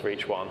defaults for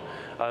each one.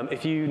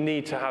 If you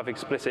need to have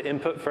explicit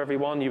input for every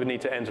one, you would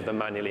need to enter them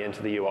manually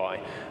into the UI,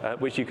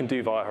 which you can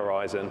do via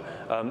Horizon.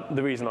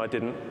 The reason I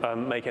didn't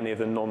make any of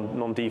them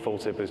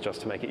non-defaulted was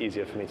just to make it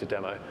easier for me to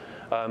demo.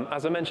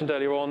 As I mentioned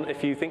earlier on,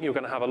 if you think you're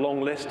going to have a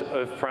long list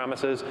of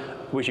parameters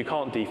which you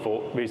can't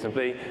default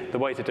reasonably, the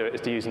way to do it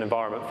is to use an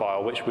environment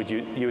file, which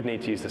you would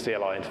need to use the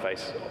CLI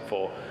interface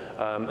for.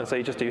 And so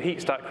you just do heat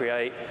stack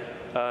create,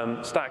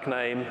 stack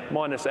name,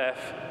 -f,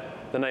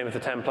 the name of the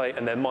template,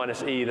 and then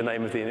 -e, the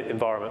name of the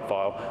environment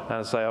file.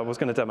 And so I was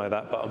going to demo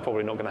that, but I'm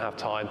probably not going to have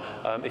time.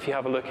 If you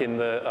have a look in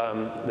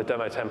the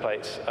demo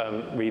templates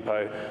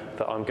repo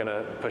that I'm going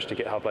to push to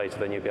GitHub later,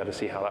 then you'll be able to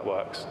see how that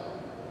works.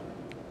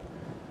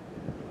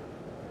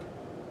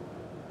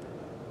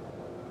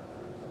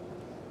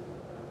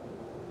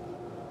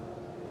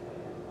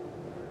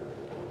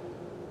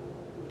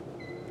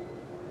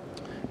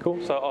 Cool,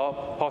 so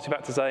I'll pass you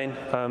back to Zane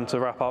to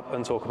wrap up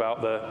and talk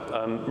about the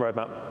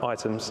roadmap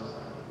items.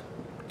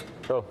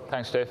 Cool,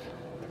 thanks, Steve.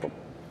 Cool.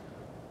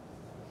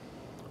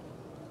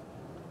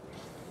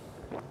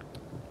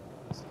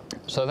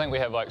 So I think we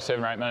have like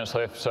 7 or 8 minutes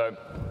left. So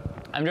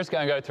I'm just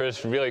going to go through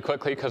this really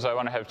quickly because I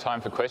want to have time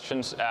for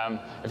questions.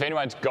 If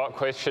anyone's got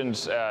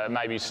questions,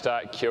 maybe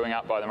start queuing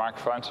up by the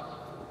microphones.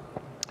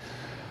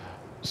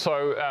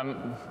 So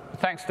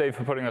thanks, Steve,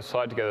 for putting this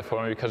slide together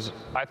for me, because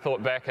I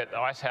thought back at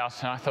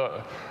Icehouse and I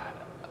thought,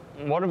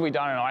 what have we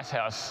done in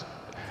Icehouse?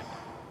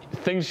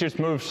 Things just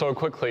move so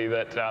quickly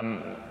that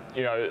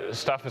you know,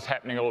 stuff is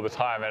happening all the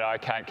time and I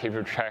can't keep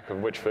track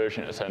of which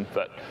version it's in.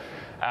 But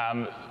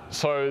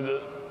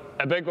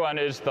a big one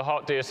is the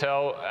HOT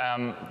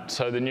DSL,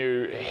 so the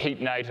new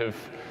heat-native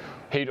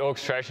heat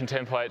orchestration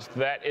templates.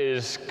 That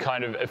is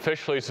kind of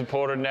officially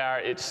supported now.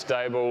 It's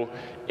stable.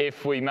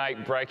 If we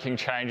make breaking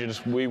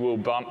changes, we will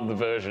bump the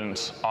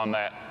versions on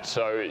that.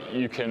 So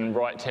you can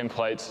write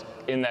templates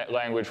in that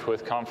language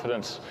with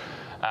confidence.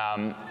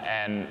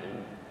 And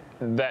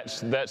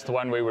that's the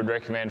one we would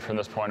recommend from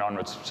this point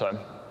onwards. So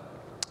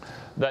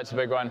that's a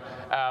big one.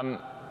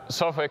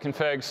 Software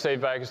config,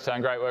 Steve Baker's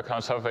done great work on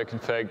software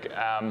config.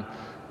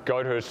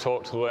 Go to his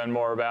talk to learn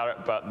more about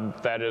it,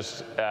 but that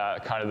is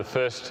kind of the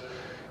first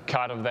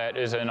cut of that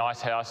is in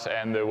Icehouse,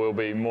 and there will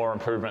be more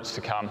improvements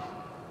to come.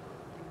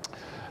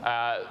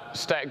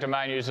 Stack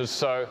domain users.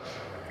 So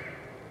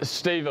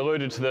Steve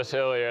alluded to this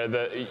earlier,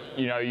 that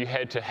you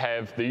had to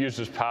have the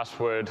user's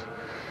password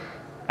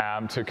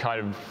to kind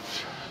of,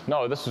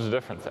 no, this was a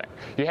different thing.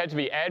 You had to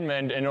be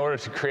admin in order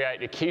to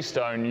create a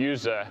keystone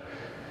user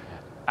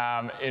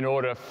in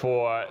order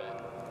for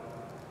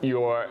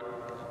your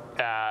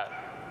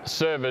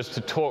servers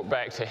to talk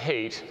back to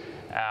Heat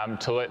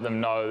to let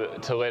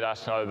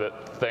us know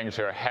that things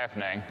are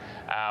happening,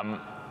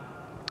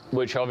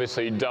 which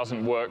obviously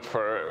doesn't work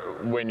for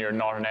when you're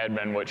not an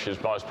admin, which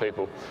is most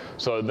people.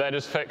 So that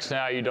is fixed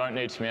now. You don't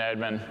need to be an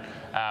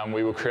admin.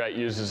 We will create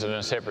users in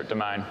a separate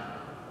domain.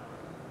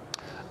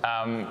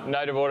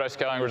 Native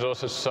auto-scaling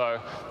resources.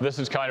 So this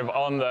is kind of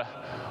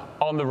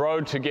on the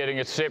road to getting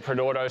a separate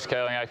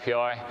auto-scaling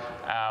API.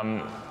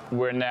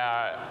 We're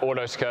now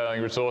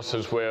auto-scaling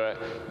resources where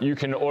you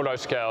can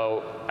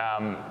auto-scale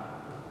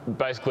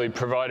basically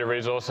provider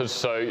resources,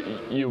 so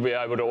you'll be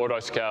able to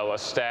auto-scale a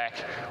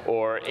stack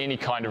or any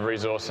kind of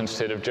resource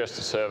instead of just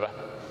a server.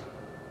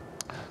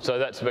 So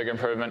that's a big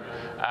improvement.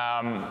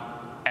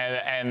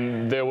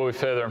 And there will be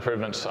further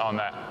improvements on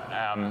that.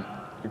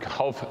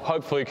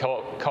 Hopefully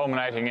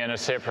culminating in a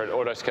separate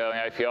auto-scaling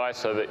API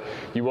so that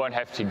you won't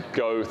have to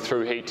go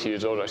through Heat to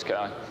use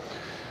auto-scaling.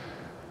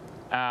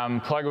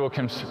 Pluggable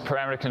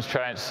parameter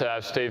constraints,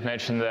 Steve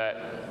mentioned that.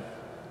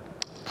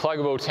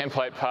 Pluggable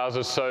template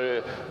parsers,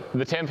 so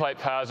the template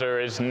parser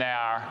is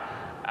now,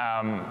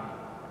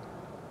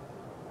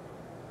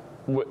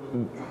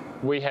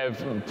 we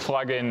have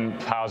plug-in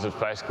parsers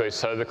basically,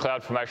 so the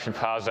CloudFormation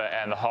parser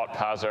and the HOT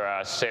parser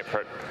are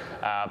separate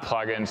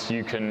plugins.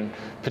 You can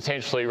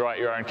potentially write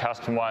your own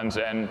custom ones,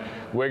 and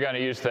we're going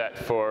to use that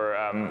for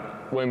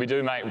when we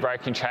do make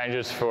breaking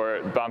changes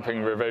for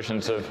bumping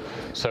revisions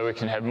so we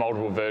can have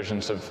multiple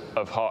versions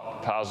of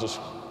HOT parsers.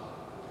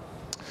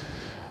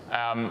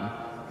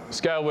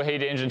 Scalable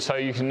heat engine, so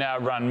you can now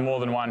run more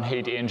than one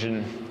heat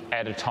engine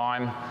at a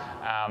time,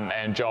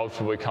 and jobs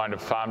will be kind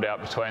of farmed out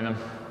between them.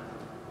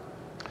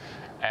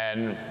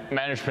 And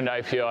management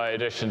API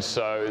additions,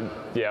 so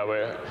yeah,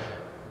 we're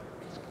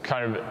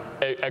kind of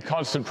a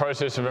constant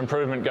process of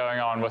improvement going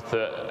on with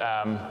the,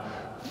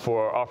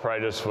 for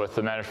operators with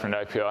the management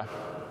API.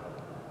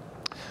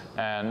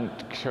 And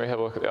can we have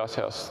a look at the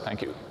Icehouse?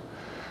 Thank you.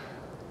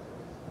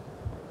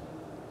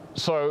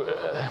 So,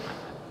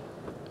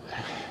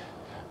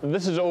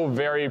 this is all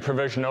very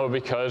provisional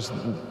because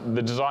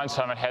the design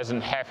summit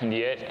hasn't happened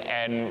yet,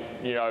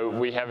 and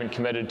we haven't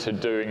committed to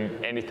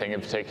doing anything in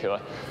particular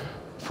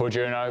for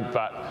Juno.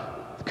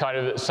 But kind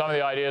of some of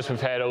the ideas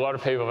we've had, a lot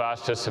of people have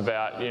asked us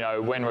about,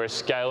 when we're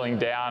scaling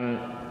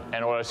down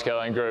an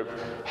auto-scaling group,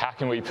 how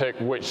can we pick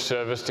which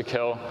service to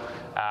kill?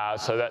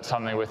 So that's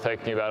something we're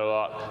thinking about a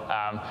lot.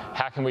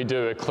 How can we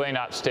do a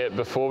cleanup step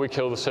before we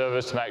kill the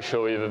service to make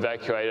sure we've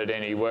evacuated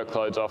any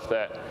workloads off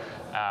that?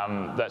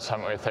 That's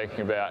something we're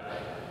thinking about.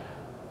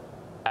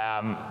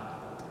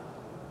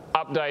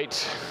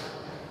 Update.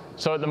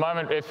 So at the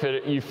moment, if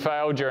you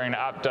fail during an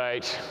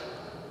update,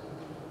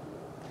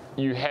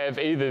 you have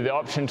either the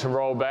option to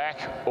roll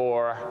back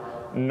or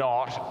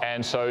not.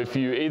 And so if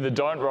you either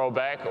don't roll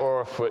back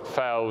or if it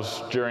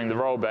fails during the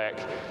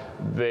rollback,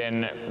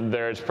 then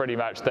there's pretty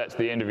much, that's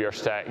the end of your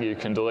stack. You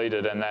can delete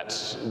it, and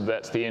that's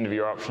the end of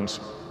your options.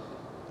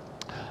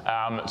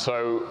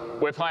 So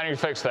we're planning to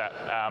fix that.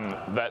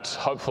 That's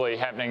hopefully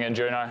happening in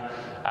Juno.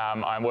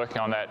 I'm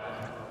working on that,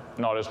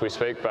 not as we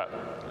speak, but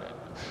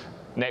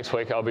next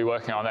week I'll be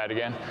working on that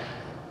again.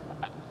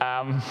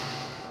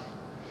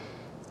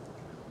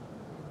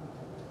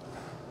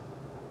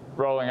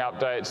 Rolling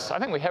updates. I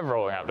think we have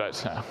rolling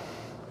updates now.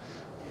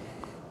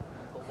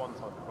 Got one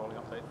type of rolling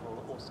update for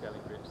all scaling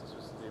groups. This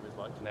was to do with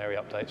like canary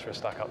updates for a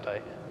stack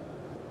update.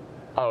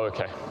 Oh,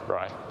 okay,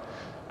 right.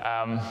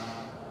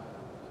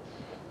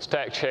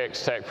 Stack check,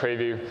 stack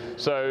preview.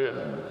 So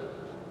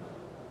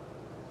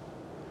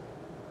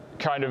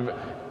kind of,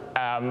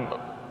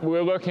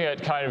 we're looking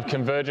at kind of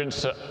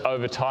convergence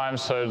over time.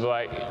 So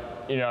like,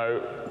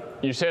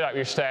 you set up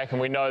your stack and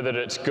we know that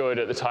it's good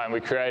at the time we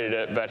created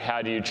it, but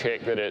how do you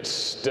check that it's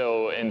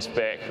still in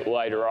spec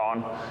later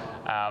on?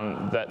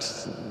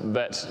 That's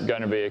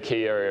going to be a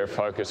key area of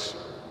focus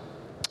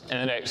in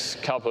the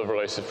next couple of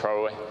releases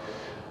probably.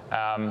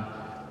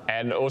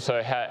 And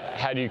also,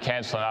 how do you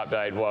cancel an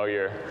update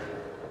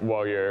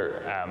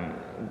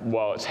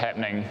while it's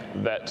happening?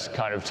 That's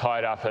kind of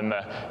tied up in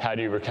the how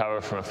do you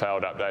recover from a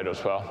failed update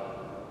as well.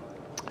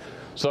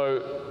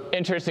 So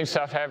interesting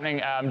stuff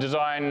happening.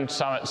 Design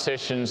Summit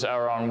sessions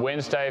are on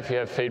Wednesday. If you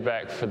have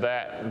feedback for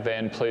that,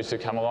 then please do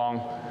come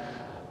along.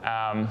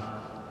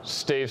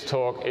 Steve's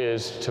talk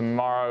is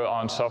tomorrow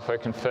on software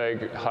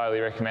config. Highly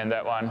recommend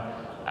that one.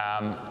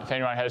 If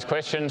anyone has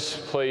questions,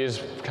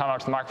 please come up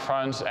to the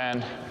microphones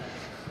and.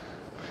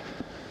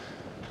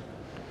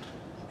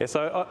 Yeah,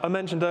 so I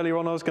mentioned earlier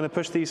on I was going to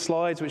push these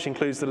slides, which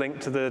includes the link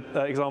to the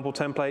example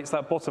templates.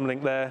 That bottom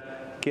link there,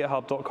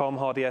 github.com,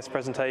 HOT DS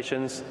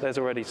presentations. There's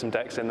already some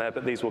decks in there,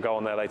 but these will go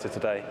on there later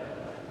today.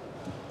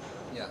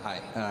 Yeah, hi.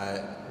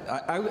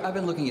 I've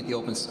been looking at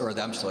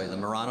the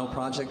Murano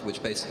project,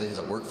 which basically is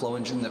a workflow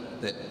engine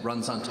that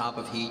runs on top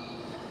of Heat,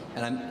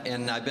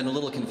 and I've been a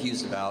little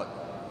confused about,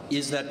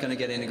 is that going to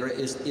get integrated?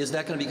 Is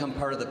that going to become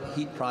part of the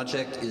Heat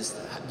project?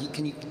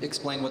 Can you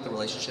explain what the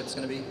relationship is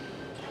going to be?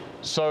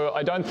 So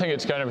I don't think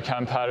it's going to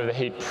become part of the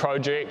Heat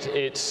project.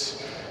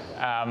 It's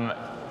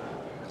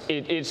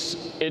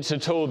a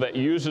tool that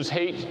uses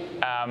Heat.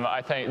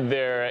 I think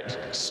they're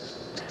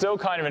still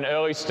kind of an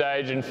early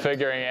stage in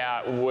figuring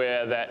out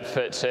where that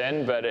fits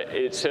in, but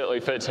it certainly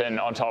fits in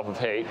on top of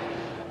Heat.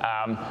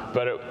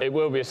 But it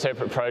will be a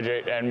separate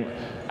project, and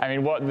I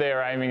mean what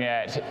they're aiming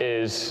at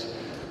is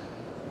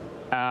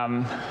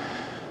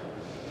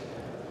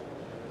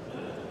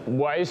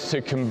ways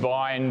to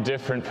combine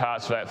different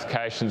parts of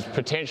applications,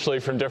 potentially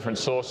from different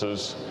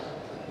sources,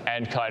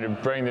 and kind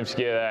of bring them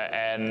together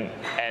and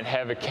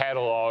have a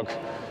catalog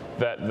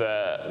that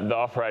the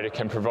operator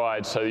can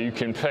provide, so you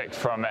can pick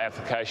from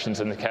applications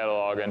in the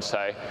catalog and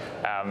say,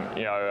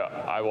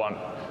 I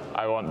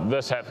want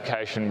this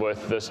application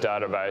with this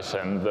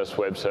database and this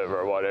web server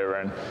or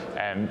whatever,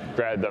 and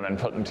grab them and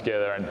put them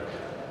together,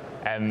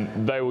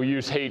 and they will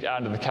use Heat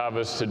under the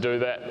covers to do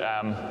that.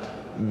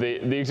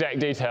 The exact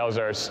details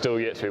are still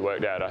yet to be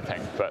worked out, I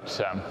think, but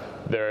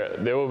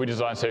there will be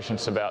design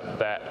sessions about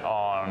that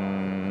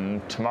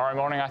on tomorrow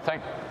morning, I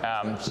think,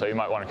 so you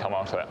might want to come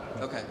on to that.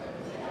 Okay.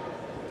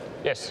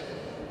 Yes?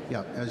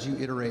 Yeah, as you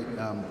iterate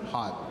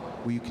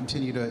HOT, will you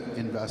continue to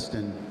invest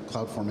in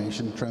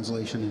CloudFormation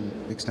translation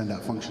and extend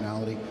that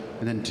functionality?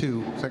 And then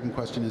second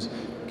question is,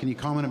 can you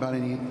comment about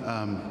any,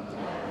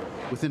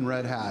 within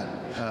Red Hat,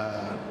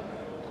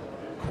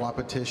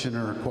 coopetition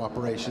or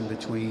cooperation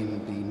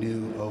between the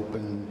new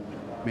open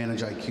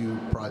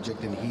ManageIQ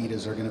project and Heat?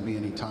 Is there going to be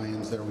any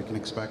tie-ins there we can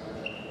expect?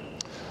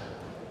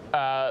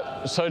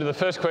 So to the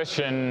first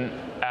question,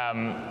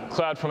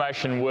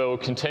 CloudFormation will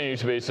continue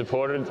to be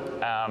supported.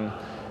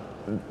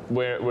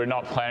 We're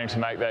not planning to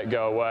make that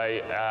go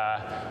away.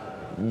 I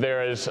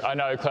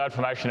know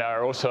CloudFormation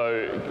are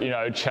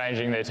also,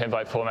 changing their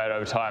template format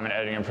over time and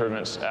adding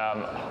improvements.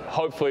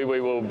 Hopefully,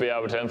 we will be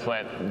able to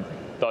implement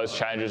those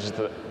changes.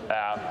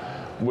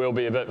 We'll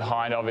be a bit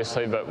behind,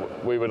 obviously,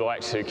 but we would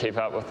like to keep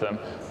up with them.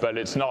 But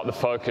it's not the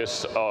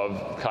focus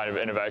of kind of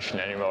innovation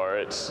anymore.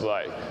 It's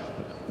like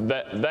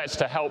that's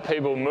to help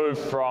people move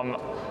from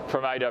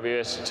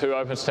AWS to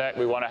OpenStack.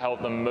 We want to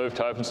help them move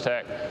to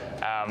OpenStack,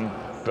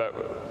 but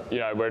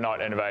we're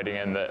not innovating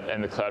in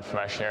the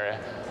CloudFormation area.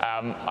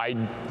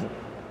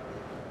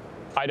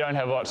 I don't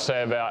have a lot to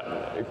say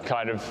about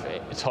kind of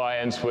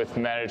tie-ins with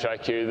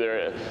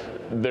ManageIQ.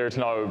 There's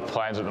no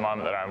plans at the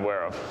moment that I'm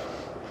aware of.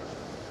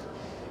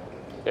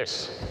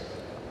 Yes.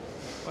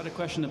 Got a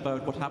question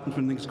about what happens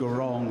when things go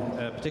wrong,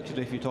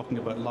 particularly if you're talking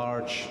about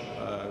large,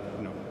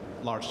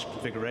 large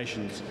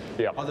configurations.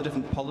 Yep. Are there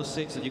different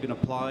policies that you can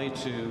apply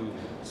to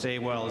say,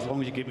 well, as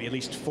long as you give me at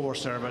least 4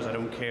 servers, I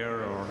don't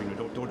care, or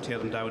don't tear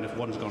them down if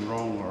one's gone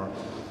wrong, or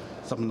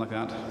something like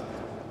that?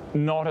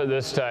 Not at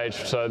this stage,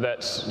 so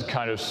that's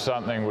kind of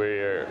something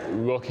we're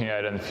looking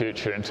at in the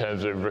future in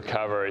terms of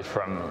recovery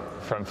from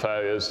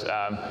failures.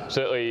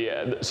 Certainly,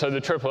 so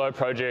the OOO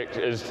project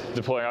is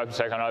deploying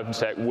OpenStack on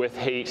OpenStack with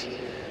Heat,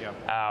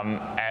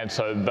 and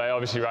so they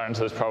obviously run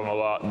into this problem a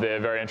lot. They're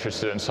very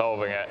interested in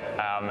solving it,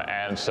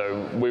 and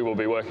so we will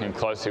be working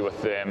closely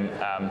with them.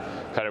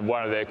 Kind of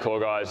one of their core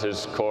guys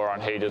is core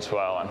on Heat as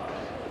well, and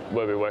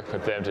we'll be working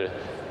with them to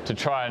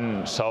try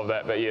and solve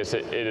that, but yes,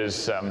 it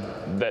is,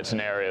 that's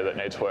an area that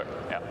needs work,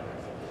 yeah.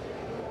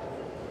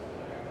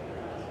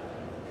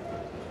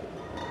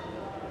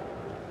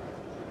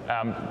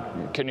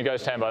 Can you go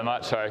stand by the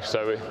mic? Sorry,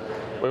 so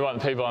we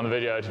want the people on the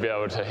video to be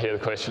able to hear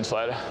the questions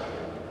later.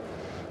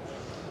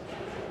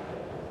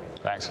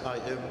 Thanks. Hi,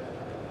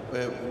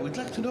 we'd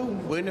like to know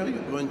when are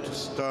you going to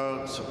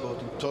start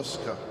supporting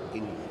Tosca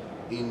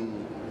in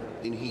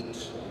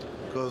Heat?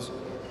 Because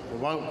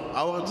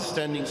our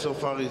understanding so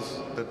far is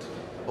that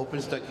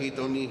OpenStack Heat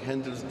only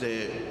handles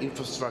the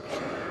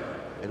infrastructure,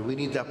 and we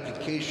need the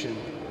application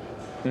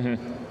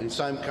in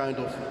some kind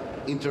of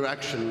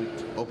interaction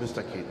with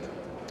OpenStack Heat.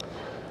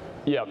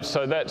 Yeah,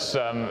 so that's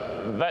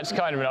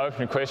kind of an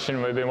open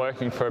question. We've been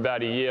working for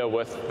about a year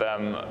with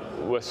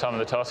some of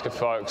the Tosca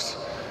folks.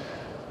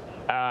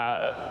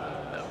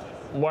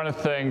 One of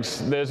the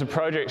things, there's a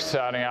project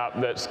starting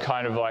up that's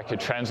kind of like a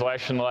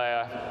translation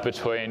layer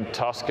between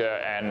Tosca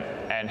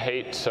and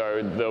Heat,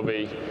 so there'll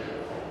be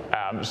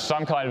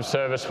some kind of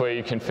service where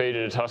you can feed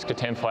it a Tosca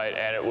template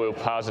and it will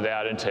parse it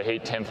out into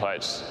Heat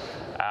templates.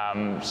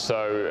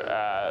 So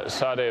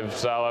Sadev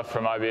Zala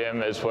from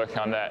IBM is working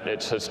on that.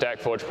 It's a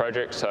StackForge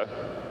project, so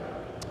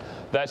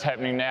that's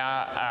happening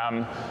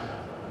now.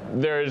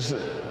 There's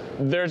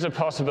a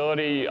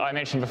possibility, I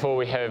mentioned before,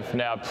 we have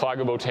now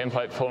pluggable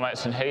template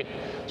formats in Heat,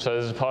 so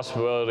there's a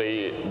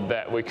possibility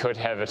that we could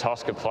have a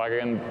Tosca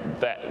plugin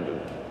that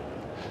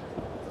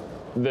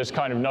there's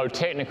kind of no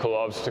technical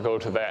obstacle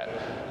to that.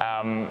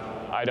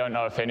 I don't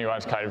know if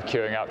anyone's kind of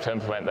queuing up to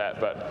implement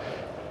that, but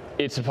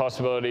it's a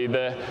possibility.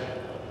 The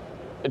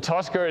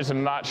Tosca is a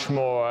much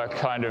more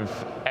kind of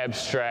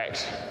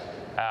abstract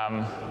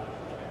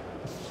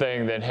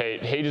thing than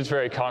Heat. Heat is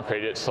very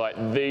concrete. It's like,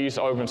 these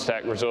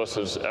OpenStack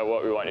resources are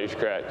what we want you to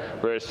create.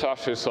 Whereas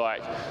Tosca is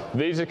like,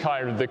 these are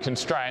kind of the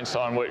constraints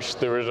on which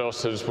the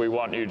resources we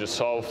want you to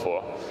solve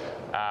for.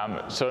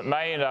 So it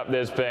may end up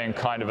there's being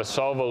kind of a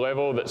solver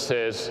level that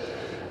says,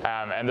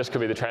 and this could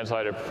be the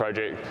translator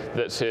project,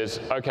 that says,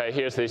 okay,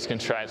 here's these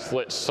constraints,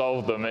 let's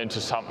solve them into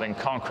something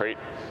concrete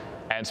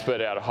and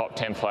spit out a HOT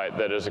template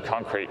that is a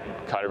concrete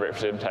kind of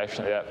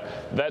representation of that.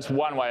 That's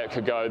one way it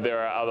could go. There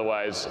are other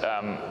ways.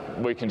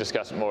 We can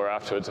discuss it more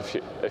afterwards if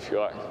you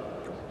like.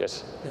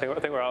 Yes? I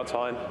think we're out of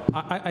time.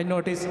 I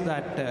noticed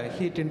that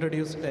Heat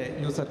introduced a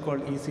user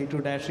called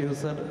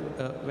EC2-user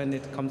when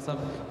it comes up.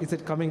 Is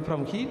it coming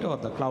from Heat or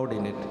the cloud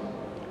init?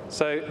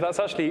 So that's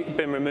actually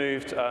been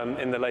removed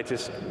in the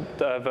latest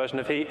version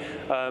of Heat.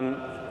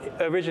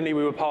 Originally,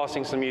 we were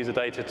passing some user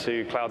data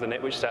to Cloud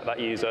Init, which set that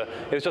user.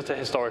 It was just a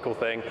historical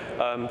thing.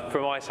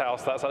 From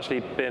Icehouse, that's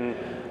actually been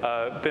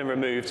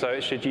removed, so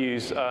it should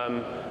use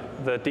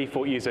the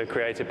default user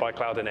created by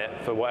Cloud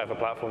Init for whatever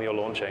platform you're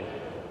launching.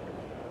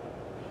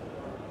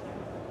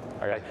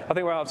 Okay, I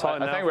think we're out of time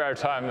now. I think we're out of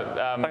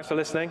time. Thanks for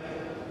listening.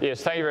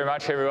 Yes, thank you very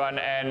much, everyone,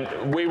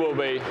 and we will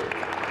be